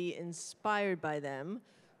is to be inspired by them.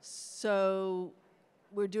 So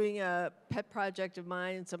we're doing a pet project of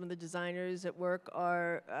mine, and some of the designers at work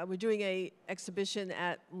are, we're doing a exhibition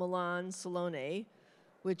at Milan Salone,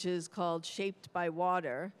 which is called Shaped by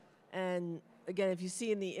Water. And again, if you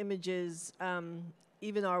see in the images,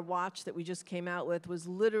 even our watch that we just came out with was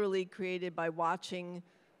literally created by watching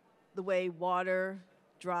the way water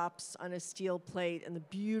drops on a steel plate and the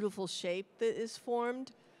beautiful shape that is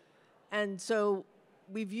formed. And so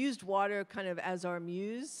we've used water kind of as our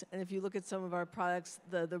muse. And if you look at some of our products,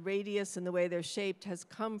 the radius and the way they're shaped has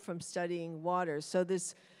come from studying water. So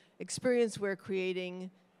this experience we're creating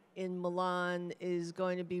in Milan is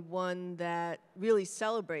going to be one that really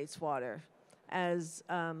celebrates water as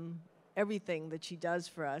everything that she does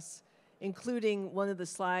for us, including one of the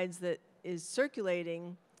slides that is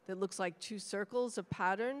circulating that looks like two circles of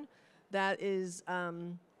pattern. That is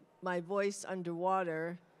my voice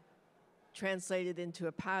underwater translated into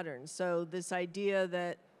a pattern. So this idea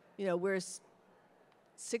that, you know, we're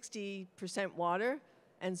 60% water,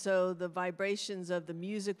 and so the vibrations of the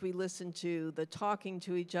music we listen to, the talking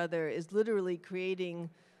to each other, is literally creating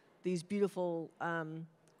these beautiful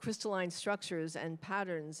crystalline structures and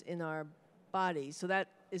patterns in our body. So that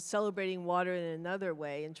is celebrating water in another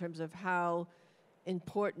way in terms of how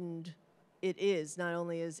important it is, not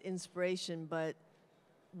only as inspiration, but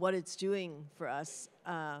what it's doing for us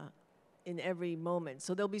in every moment.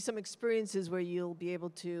 So there'll be some experiences where you'll be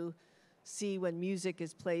able to see when music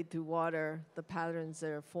is played through water, the patterns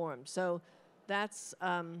that are formed. So that's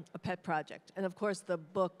a pet project. And of course, the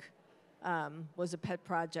book was a pet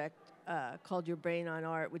project called Your Brain on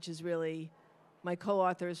Art, which is really my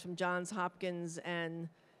co-authors from Johns Hopkins. And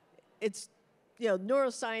it's, you know,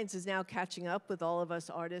 neuroscience is now catching up with all of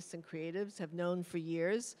us artists and creatives, have known for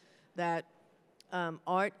years that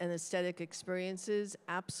art and aesthetic experiences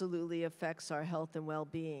absolutely affects our health and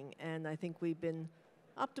well-being. And I think we've been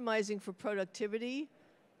optimizing for productivity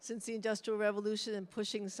since the Industrial Revolution and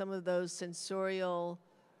pushing some of those sensorial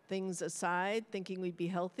things aside, thinking we'd be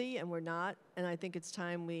healthy, and we're not. And I think it's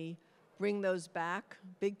time we bring those back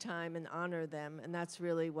big time and honor them. And that's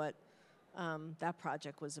really what that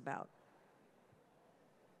project was about.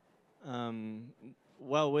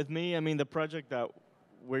 Well, with me, I mean, the project that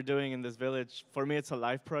we're doing in this village, for me, it's a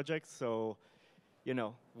life project. So, you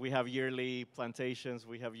know, we have yearly plantations,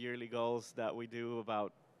 we have yearly goals that we do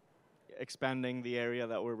about expanding the area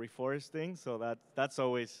that we're reforesting. So that's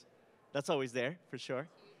always there for sure.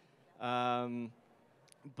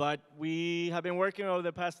 But we have been working over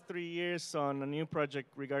the past 3 years on a new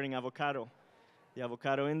project regarding avocado, the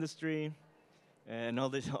avocado industry, and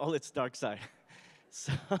all its dark side.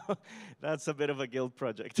 So that's a bit of a guilt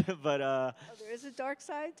project, but Oh, there is a dark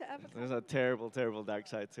side to avocado? there's a terrible, terrible dark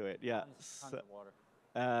side to it. Yeah. Tons of water.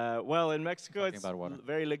 Well, in Mexico, Talking it's about water.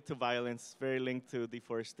 very linked to violence, very linked to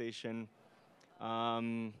deforestation.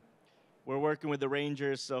 We're working with the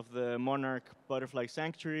rangers of the Monarch Butterfly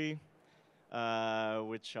Sanctuary,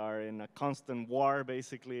 which are in a constant war,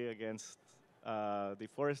 basically, against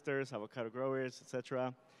deforesters, avocado growers,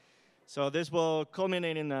 etc. So this will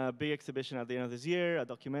culminate in a big exhibition at the end of this year, a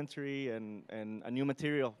documentary, and a new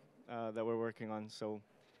material that we're working on. So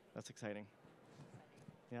that's exciting.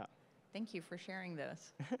 Yeah. Thank you for sharing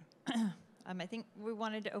those. I think we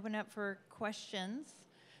wanted to open up for questions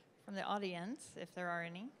from the audience, if there are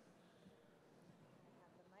any.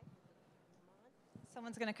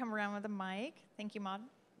 Someone's going to come around with a mic. Thank you, Maud.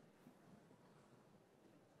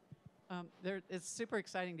 It's super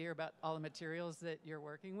exciting to hear about all the materials that you're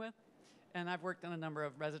working with. And I've worked on a number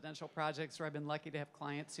of residential projects where I've been lucky to have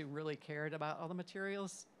clients who really cared about all the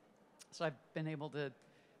materials. So I've been able to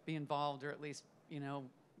be involved, or at least,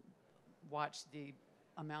 watch the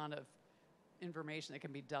amount of information that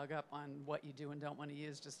can be dug up on what you do and don't want to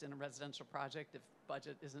use just in a residential project if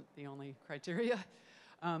budget isn't the only criteria.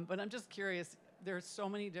 But I'm just curious, there's so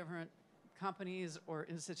many different companies or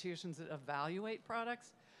institutions that evaluate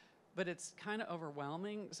products, but it's kind of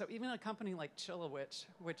overwhelming. So even a company like Chillowitch,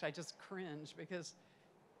 which I just cringe because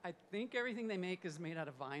I think everything they make is made out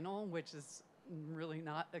of vinyl, which is really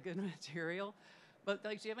not a good material. But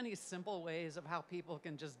like, do you have any simple ways of how people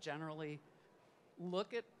can just generally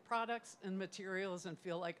look at products and materials and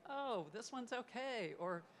feel like, oh, this one's okay?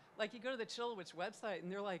 Or like you go to the Chillowitch website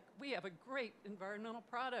and they're like, we have a great environmental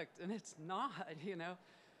product, and it's not,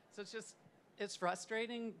 So it's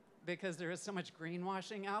frustrating because there is so much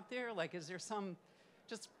greenwashing out there. Like, is there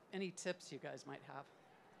just any tips you guys might have?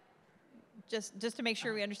 Just to make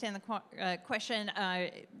sure we understand the question,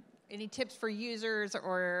 any tips for users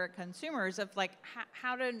or consumers of like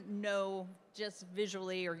how to know just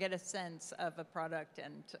visually or get a sense of a product,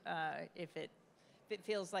 and if it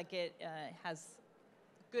feels like it has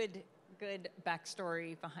good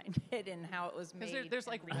backstory behind it and how it was made? Because there's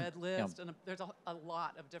like red list, and there's a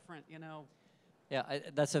lot of different, Yeah,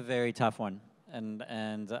 that's a very tough one, and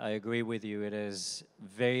I agree with you. It is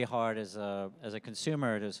very hard as a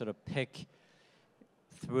consumer to sort of pick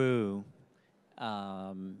through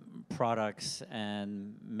products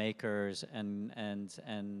and makers and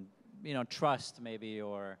trust maybe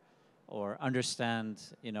or understand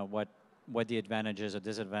what the advantages or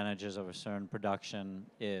disadvantages of a certain production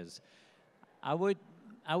is. I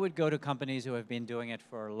would go to companies who have been doing it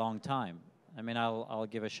for a long time. I mean, I'll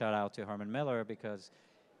give a shout out to Herman Miller because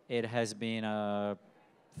it has been a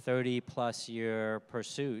 30+ year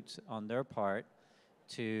pursuit on their part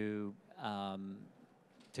to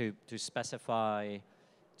specify,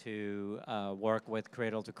 to work with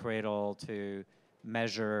cradle to cradle, to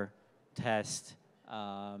measure, test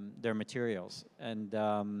their materials. And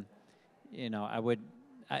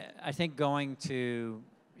I think going to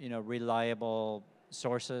reliable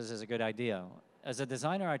sources is a good idea. As a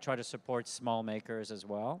designer, I try to support small makers as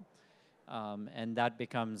well, and that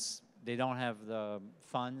becomes, they don't have the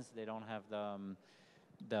funds, they don't have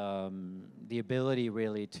the ability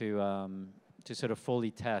really to sort of fully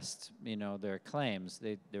test their claims.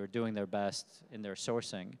 They're doing their best in their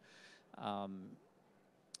sourcing.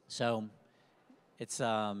 So it's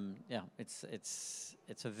a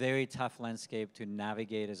very tough landscape to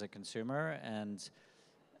navigate as a consumer, and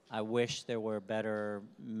I wish there were better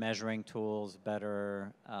measuring tools,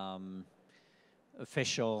 better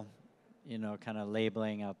official, kind of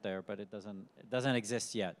labeling out there, but it doesn't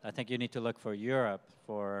exist yet. I think you need to look for Europe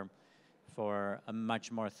for a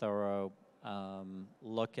much more thorough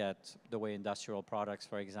look at the way industrial products,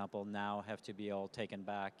 for example, now have to be all taken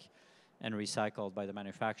back and recycled by the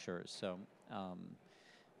manufacturers. So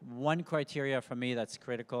one criteria for me that's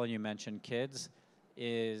critical, and you mentioned kids,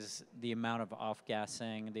 is the amount of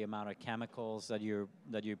off-gassing, the amount of chemicals that you're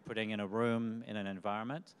putting in a room, in an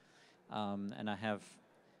environment. And I have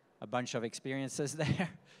a bunch of experiences there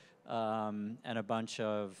and a bunch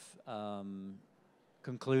of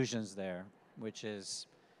conclusions there, which is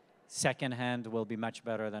secondhand will be much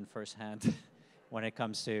better than firsthand when it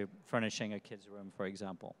comes to furnishing a kid's room, for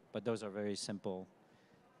example. But those are very simple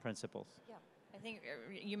principles. Yeah. I think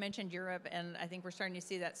you mentioned Europe, and I think we're starting to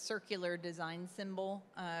see that circular design symbol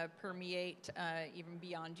permeate even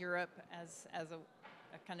beyond Europe as a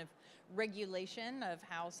kind of regulation of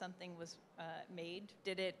how something was made.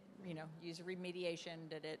 Did it, use remediation?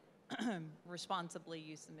 Did it responsibly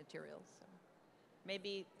use the materials? So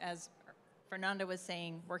maybe, as Fernando was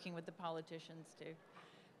saying, working with the politicians to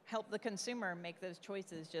help the consumer make those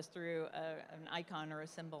choices just through an icon or a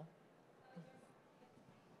symbol.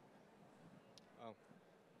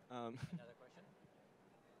 Another question?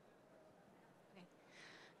 Okay.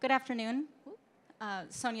 Good afternoon.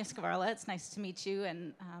 Sonia Scavarla, it's nice to meet you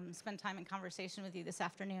and spend time in conversation with you this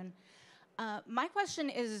afternoon. My question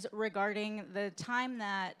is regarding the time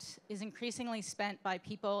that is increasingly spent by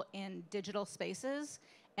people in digital spaces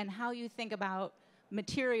and how you think about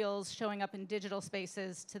materials showing up in digital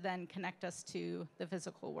spaces to then connect us to the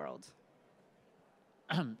physical world.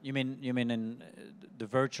 You mean in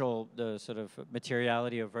the sort of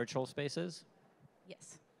materiality of virtual spaces?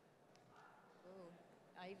 Yes. Ooh,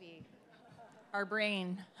 Ivy, our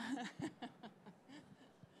brain.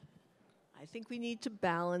 I think we need to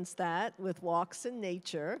balance that with walks in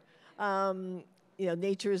nature.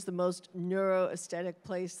 nature is the most neuroaesthetic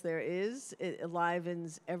place there is. It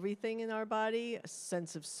enlivens everything in our body, a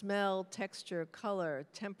sense of smell, texture, color,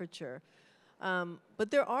 temperature.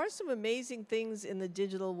 But there are some amazing things in the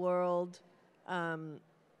digital world,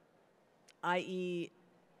 i.e.,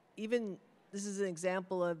 even this is an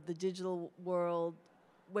example of the digital world,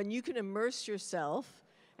 when you can immerse yourself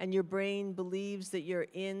and your brain believes that you're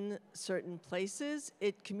in certain places,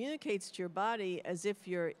 it communicates to your body as if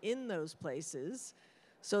you're in those places.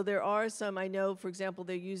 So there are some, I know, for example,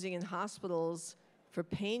 they're using in hospitals for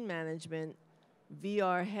pain management,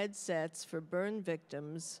 VR headsets for burn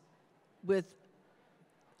victims, with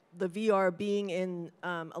the VR being in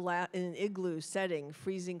in an igloo setting,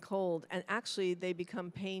 freezing cold, and actually they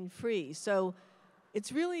become pain-free. So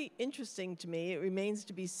it's really interesting to me. It remains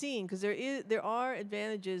to be seen, because there are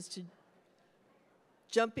advantages to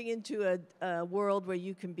jumping into a world where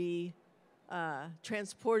you can be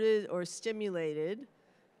transported or stimulated,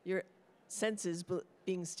 your senses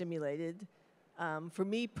being stimulated. For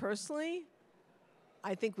me personally,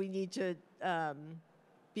 I think we need to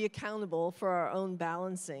be accountable for our own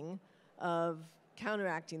balancing of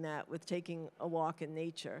counteracting that with taking a walk in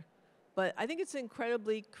nature. But I think it's an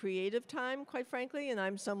incredibly creative time, quite frankly, and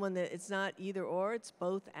I'm someone that it's not either or, it's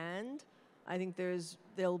both and. I think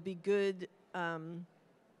there'll be good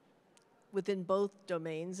within both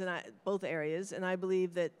domains and both areas, and I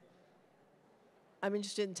believe that I'm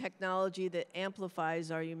interested in technology that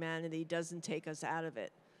amplifies our humanity, doesn't take us out of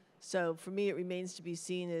it. So for me, it remains to be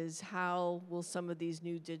seen is how will some of these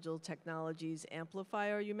new digital technologies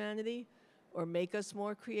amplify our humanity or make us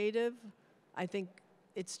more creative? I think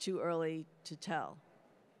it's too early to tell,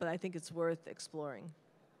 but I think it's worth exploring.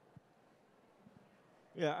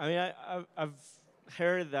 Yeah, I mean, I've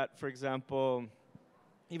heard that, for example,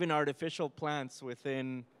 even artificial plants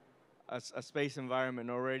within a space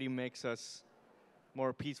environment already makes us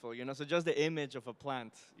more peaceful, So just the image of a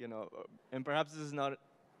plant, and perhaps this is not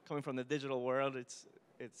coming from the digital world, it's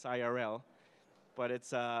IRL, but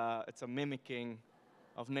it's a mimicking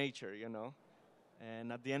of nature,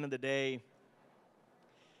 And at the end of the day,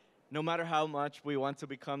 no matter how much we want to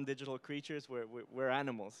become digital creatures, we're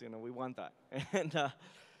animals, we want that. And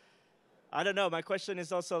I don't know, my question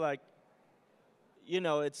is also like,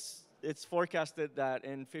 it's forecasted that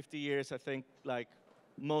in 50 years, I think, like,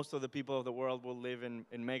 most of the people of the world will live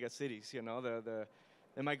in mega cities,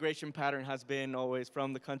 The migration pattern has been always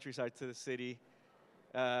from the countryside to the city,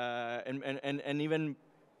 and even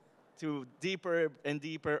to deeper and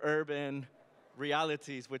deeper urban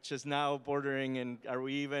realities, which is now bordering in, are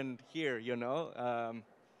we even here,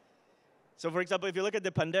 So for example, if you look at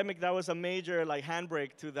the pandemic, that was a major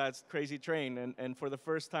handbrake to that crazy train. And for the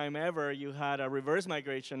first time ever, you had a reverse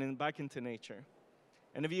migration back into nature.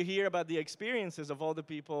 And if you hear about the experiences of all the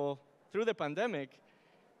people through the pandemic,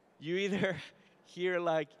 you either hear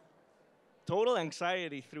total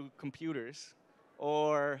anxiety through computers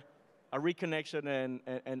or a reconnection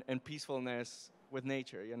and peacefulness with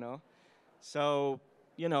nature, So,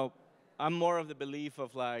 I'm more of the belief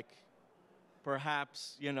of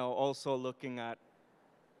perhaps, also looking at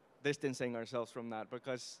distancing ourselves from that,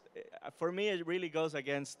 because for me, it really goes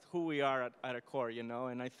against who we are at a core,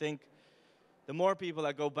 And I think the more people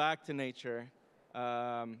that go back to nature,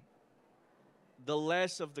 the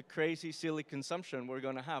less of the crazy, silly consumption we're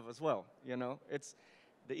going to have as well, It's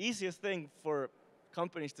the easiest thing for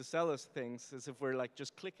companies to sell us things is if we're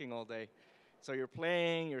just clicking all day. So you're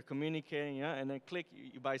playing, you're communicating, and then click,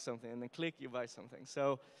 you buy something, and then click, you buy something.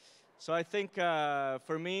 So I think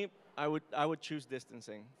for me, I would choose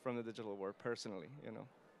distancing from the digital world personally,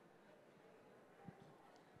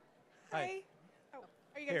 Hi. Oh,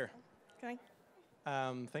 are you guys Here. Can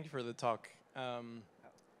I? Thank you for the talk.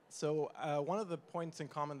 So one of the points in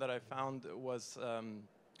common that I found was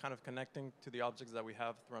kind of connecting to the objects that we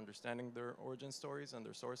have through understanding their origin stories and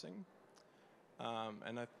their sourcing.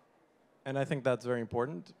 And I think that's very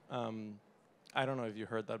important. I don't know if you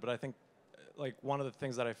heard that, but I think one of the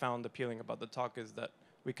things that I found appealing about the talk is that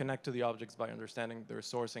we connect to the objects by understanding their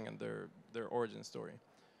sourcing and their origin story.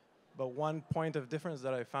 But one point of difference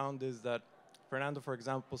that I found is that Fernando, for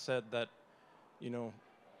example, said that,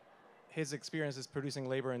 his experience is producing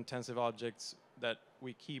labor-intensive objects that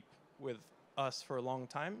we keep with us for a long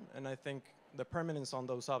time. And I think the permanence on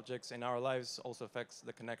those objects in our lives also affects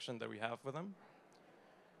the connection that we have with them.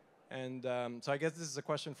 And so I guess this is a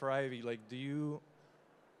question for Ivy. Do you,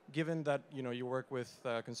 given that you work with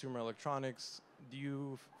consumer electronics, do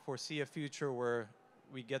you foresee a future where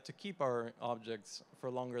we get to keep our objects for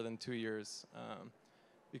longer than 2 years?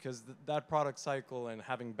 Because that product cycle and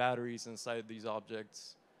having batteries inside these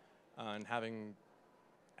objects and having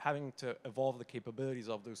having to evolve the capabilities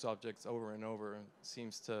of those objects over and over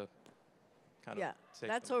seems to kind Yeah, of take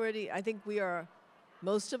that's them. already, I think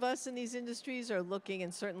most of us in these industries are looking,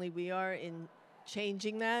 and certainly we are, in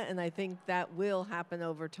changing that, and I think that will happen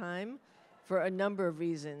over time for a number of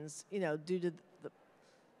reasons, due to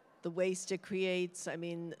the waste it creates. I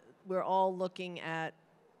mean, we're all looking at,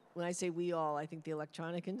 when I say we all, I think the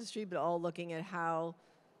electronic industry, but all looking at how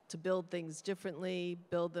to build things differently,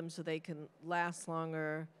 build them so they can last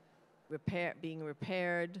longer, being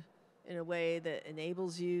repaired in a way that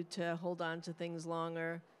enables you to hold on to things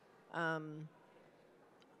longer.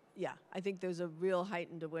 Yeah, I think there's a real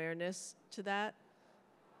heightened awareness to that.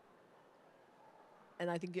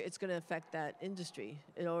 And I think it's going to affect that industry.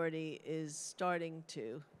 It already is starting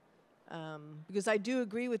to. Because I do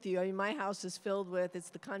agree with you. I mean, my house is filled with, it's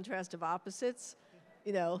the contrast of opposites.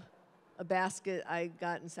 A basket I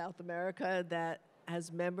got in South America that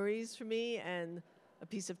has memories for me, and a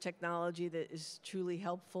piece of technology that is truly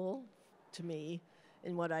helpful to me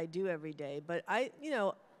in what I do every day. But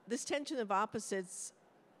this tension of opposites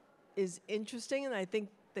is interesting, and I think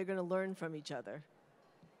they're going to learn from each other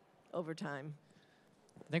over time.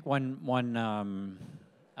 I think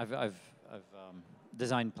I've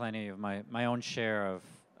designed plenty of my own share of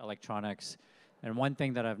electronics, and one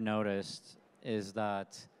thing that I've noticed is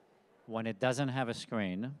that when it doesn't have a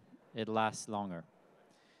screen, it lasts longer.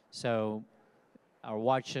 So our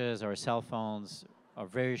watches, our cell phones are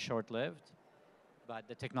very short-lived, but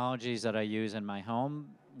the technologies that I use in my home,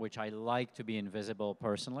 which I like to be invisible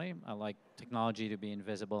personally, I like technology to be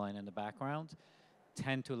invisible and in the background,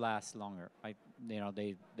 tend to last longer.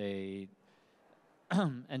 They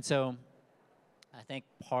and so I think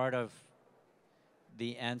part of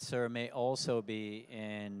the answer may also be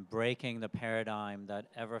in breaking the paradigm that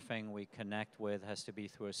everything we connect with has to be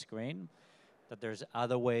through a screen, that there's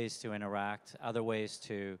other ways to interact, other ways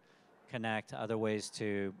to connect, other ways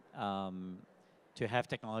to have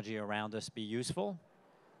technology around us be useful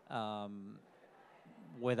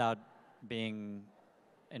without being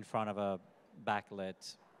in front of a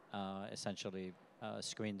backlit, essentially,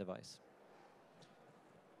 screen device.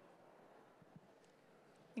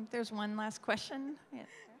 I think there's one last question. Yeah.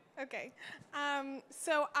 Okay.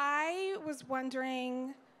 So I was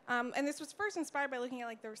wondering, and this was first inspired by looking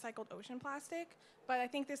at the recycled ocean plastic, but I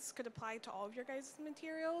think this could apply to all of your guys'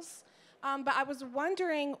 materials. But I was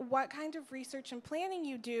wondering what kind of research and planning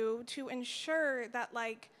you do to ensure that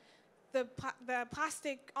the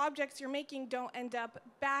plastic objects you're making don't end up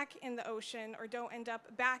back in the ocean or don't end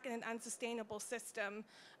up back in an unsustainable system,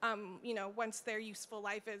 once their useful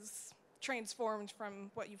life is transformed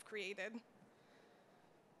from what you've created.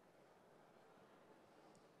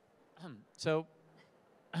 So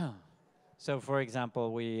for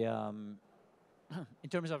example, we, in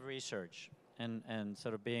terms of research and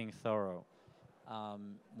sort of being thorough,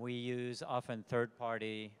 we use often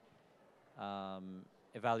third-party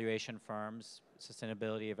evaluation firms,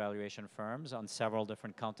 sustainability evaluation firms on several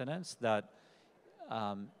different continents that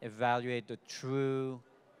evaluate the true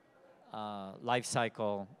life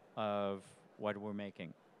cycle of what we're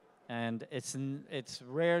making. And it's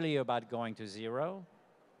rarely about going to zero,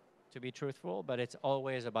 to be truthful, but it's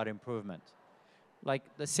always about improvement. Like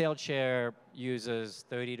the sail chair uses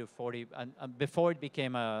 30 to 40, before it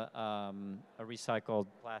became a recycled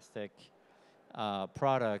plastic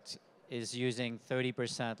product, is using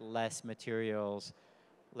 30% less materials,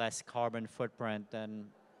 less carbon footprint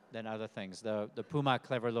than other things. The Puma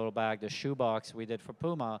Clever Little Bag, the shoebox we did for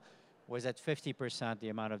Puma, was at 50% the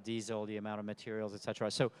amount of diesel, the amount of materials, et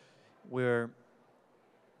cetera. So we're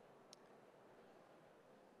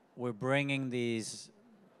bringing these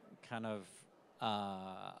kind of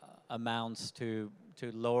amounts to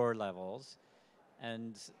lower levels,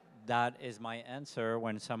 and that is my answer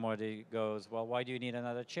when somebody goes, well, why do you need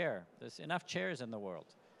another chair? There's enough chairs in the world.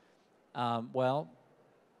 Well,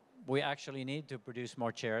 we actually need to produce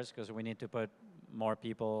more chairs because we need to put more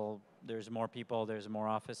people. There's more people, there's more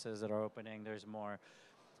offices that are opening, there's more.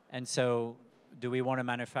 And so do we want to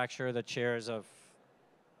manufacture the chairs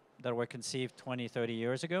that were conceived 20, 30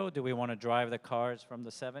 years ago? Do we want to drive the cars from the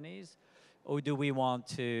 70s? Or do we want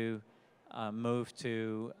to move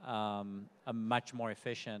to a much more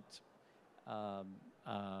efficient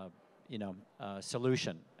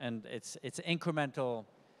solution? And it's incremental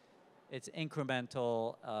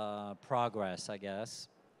progress, I guess.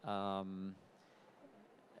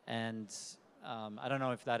 I don't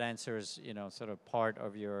know if that answers, sort of part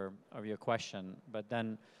of your question. But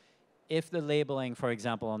then, if the labeling, for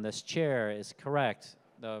example, on this chair is correct,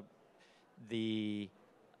 the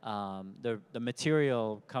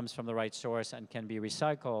material comes from the right source and can be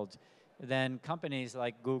recycled, then companies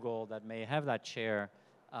like Google that may have that chair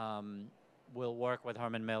will work with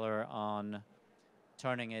Herman Miller on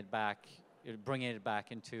turning it back, bringing it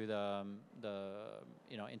back into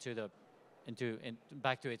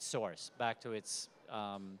back to its source, back to its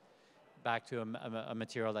back to a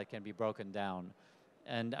material that can be broken down.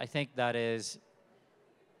 And I think that is,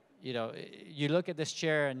 you look at this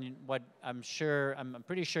chair, and what I'm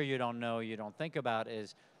pretty sure you don't know, you don't think about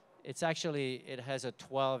is, it has a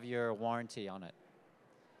 12-year warranty on it.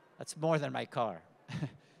 That's more than my car.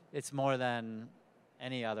 It's more than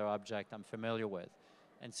any other object I'm familiar with.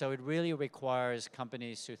 And so it really requires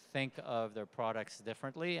companies to think of their products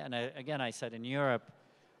differently. And again, I said in Europe,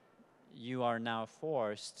 you are now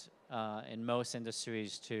forced in most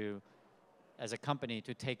industries as a company,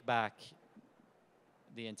 to take back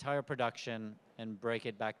the entire production and break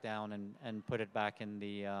it back down and put it back in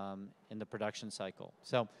the production cycle.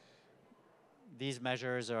 So these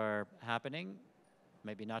measures are happening,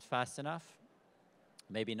 maybe not fast enough,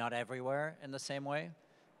 maybe not everywhere in the same way.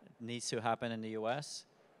 It needs to happen in the US.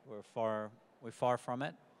 We're far from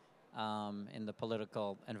it in the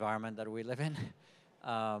political environment that we live in.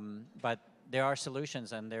 But there are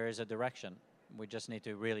solutions and there is a direction. We just need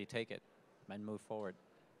to really take it and move forward.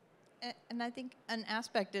 And I think an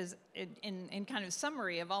aspect is, in kind of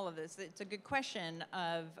summary of all of this, it's a good question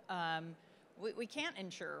of, we can't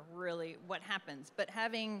ensure really what happens, but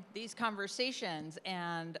having these conversations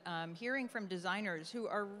and hearing from designers who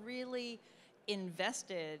are really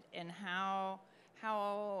invested in how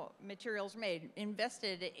materials are made,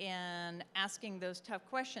 invested in asking those tough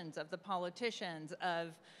questions of the politicians, of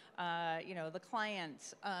the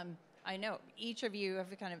clients. I know each of you have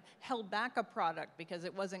kind of held back a product because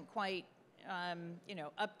it wasn't quite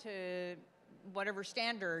up to whatever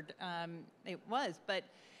standard it was, but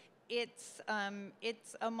it's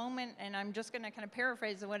a moment, and I'm just going to kind of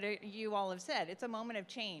paraphrase what you all have said. It's a moment of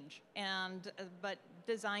change, but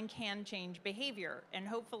design can change behavior, and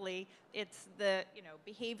hopefully it's the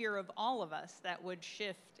behavior of all of us that would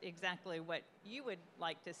shift exactly what you would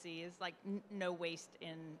like to see, is like no waste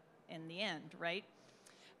in the end, right?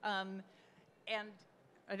 And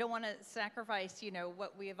I don't want to sacrifice,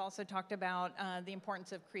 what we have also talked about, the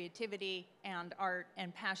importance of creativity and art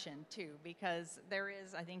and passion too, because there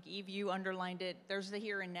is, I think, Yves, you underlined it, there's the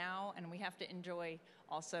here and now, and we have to enjoy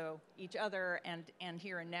also each other and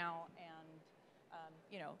here and now. And,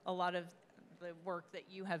 a lot of the work that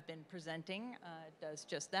you have been presenting does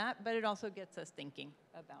just that, but it also gets us thinking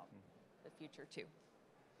about the future too.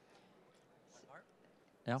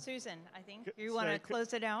 Yeah. Susan, I think you want to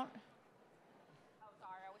close it out?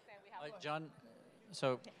 John,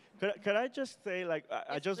 so could I just say,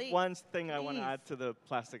 Yes, one thing I want to add to the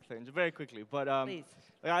plastic thing, just very quickly. But Please.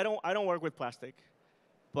 I don't work with plastic,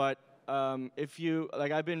 but if you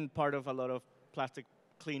I've been part of a lot of plastic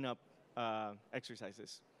cleanup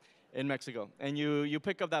exercises in Mexico, and you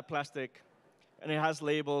pick up that plastic, and it has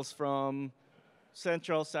labels from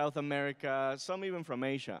Central, South America, some even from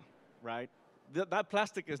Asia, right? That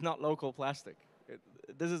plastic is not local plastic.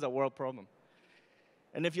 This is a world problem.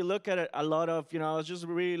 And if you look at it, a lot of, I was just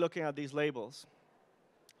really looking at these labels,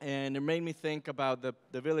 and it made me think about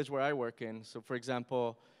the village where I work in. So, for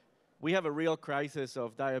example, we have a real crisis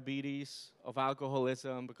of diabetes, of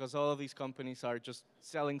alcoholism, because all of these companies are just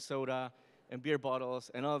selling soda and beer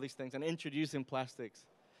bottles and all these things and introducing plastics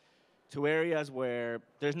to areas where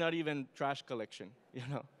there's not even trash collection,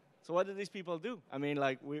 So what do these people do? I mean,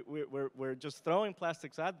 we're just throwing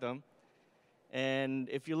plastics at them. And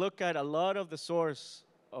if you look at a lot of the source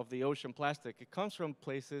of the ocean plastic, it comes from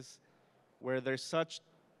places where there's such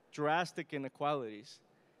drastic inequalities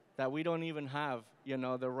that we don't even have,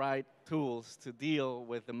 the right tools to deal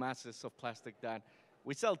with the masses of plastic that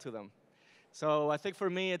we sell to them. So I think for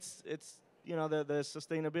me, it's the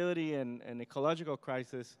sustainability and ecological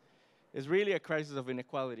crisis is really a crisis of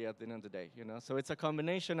inequality at the end of the day, So it's a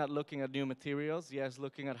combination of looking at new materials, yes,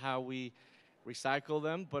 looking at how we recycle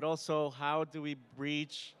them, but also how do we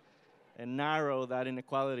breach and narrow that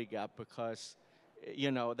inequality gap, because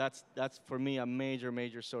that's for me a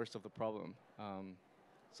major source of the problem.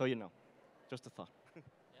 So just a thought. Yeah,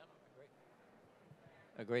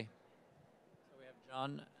 agree. So we have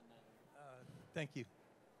John, and then thank you.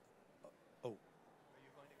 Oh, are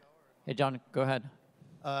you going to go? Hey, John, go ahead.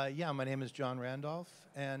 Yeah, my name is John Randolph,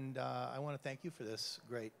 and I want to thank you for this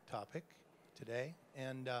great topic today.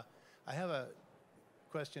 And I have a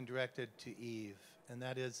question directed to Yves, and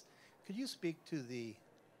that is, could you speak to the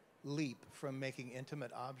leap from making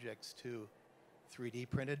intimate objects to 3D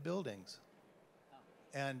printed buildings?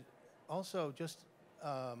 And also just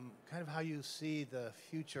kind of how you see the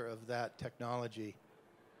future of that technology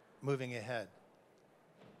moving ahead?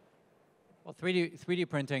 Well, 3D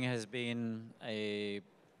printing has been a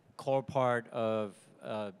core part of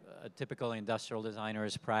a typical industrial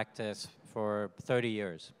designer's practice for 30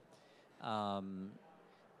 years.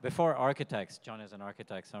 Before architects, John is an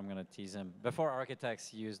architect, so I'm going to tease him. Before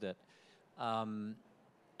architects used it.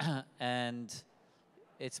 And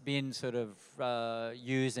it's been sort of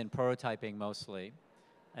used in prototyping mostly.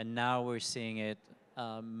 And now we're seeing it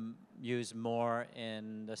used more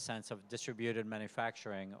in the sense of distributed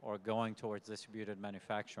manufacturing or going towards distributed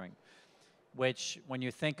manufacturing, which when you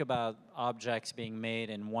think about objects being made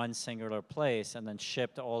in one singular place and then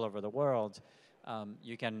shipped all over the world,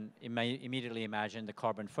 you can immediately imagine the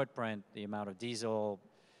carbon footprint, the amount of diesel,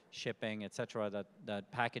 shipping, et cetera,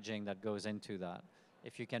 that packaging that goes into that.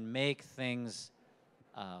 If you can make things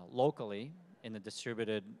locally in a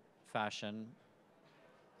distributed fashion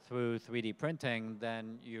through 3D printing,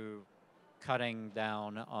 then you're cutting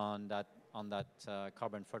down on that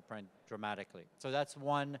carbon footprint dramatically. So that's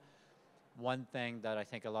one thing that I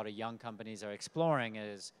think a lot of young companies are exploring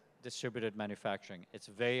is distributed manufacturing. It's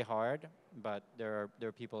very hard, but there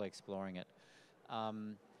are people exploring it.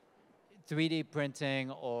 3D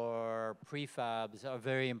printing or prefabs are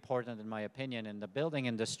very important, in my opinion, in the building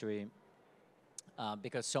industry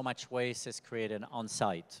because so much waste is created on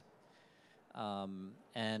site.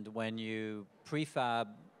 And when you prefab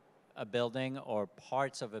a building or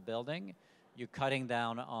parts of a building, you're cutting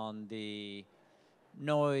down on the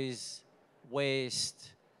noise,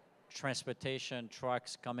 waste, transportation,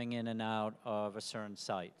 trucks coming in and out of a certain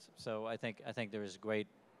site. So I think there is great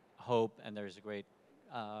hope and there's a great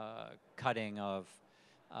cutting of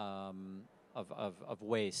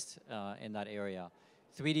waste in that area.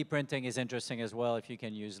 3D printing is interesting as well if you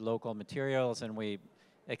can use local materials, and we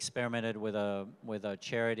experimented with a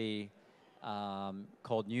charity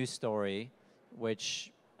called New Story,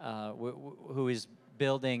 which who is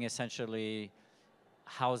building essentially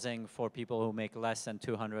housing for people who make less than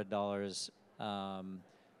 $200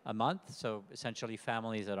 a month. So essentially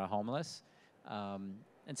families that are homeless,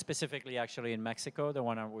 and specifically actually in Mexico. The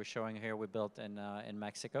one we're showing here we built in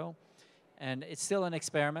Mexico, and it's still an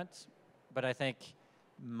experiment, but I think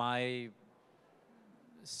my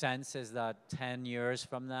sense is that 10 years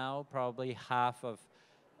from now, probably half of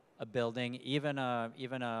a building, even a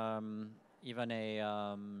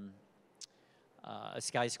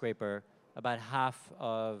skyscraper, about half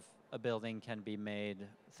of a building can be made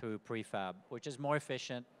through prefab, which is more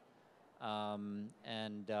efficient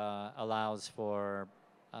and allows for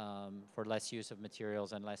less use of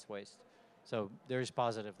materials and less waste. So there's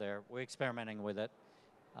positive there. We're experimenting with it.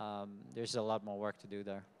 There's a lot more work to do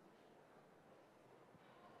there.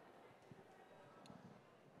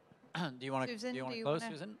 Do you want to close,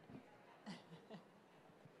 Susan?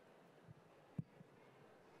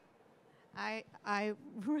 I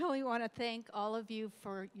really want to thank all of you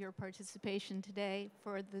for your participation today,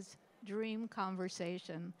 for this dream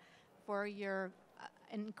conversation, for your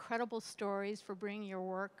incredible stories, for bringing your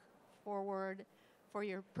work forward, for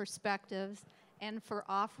your perspectives, and for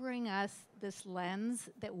offering us this lens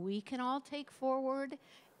that we can all take forward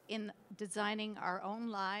in designing our own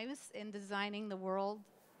lives, in designing the world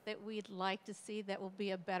that we'd like to see that will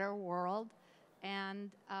be a better world, and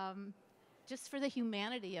just for the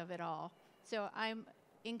humanity of it all. So I'm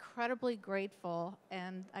incredibly grateful,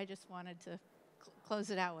 and I just wanted to close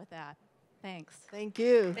it out with that. Thanks. Thank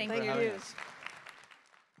you. Thank Thank you. you.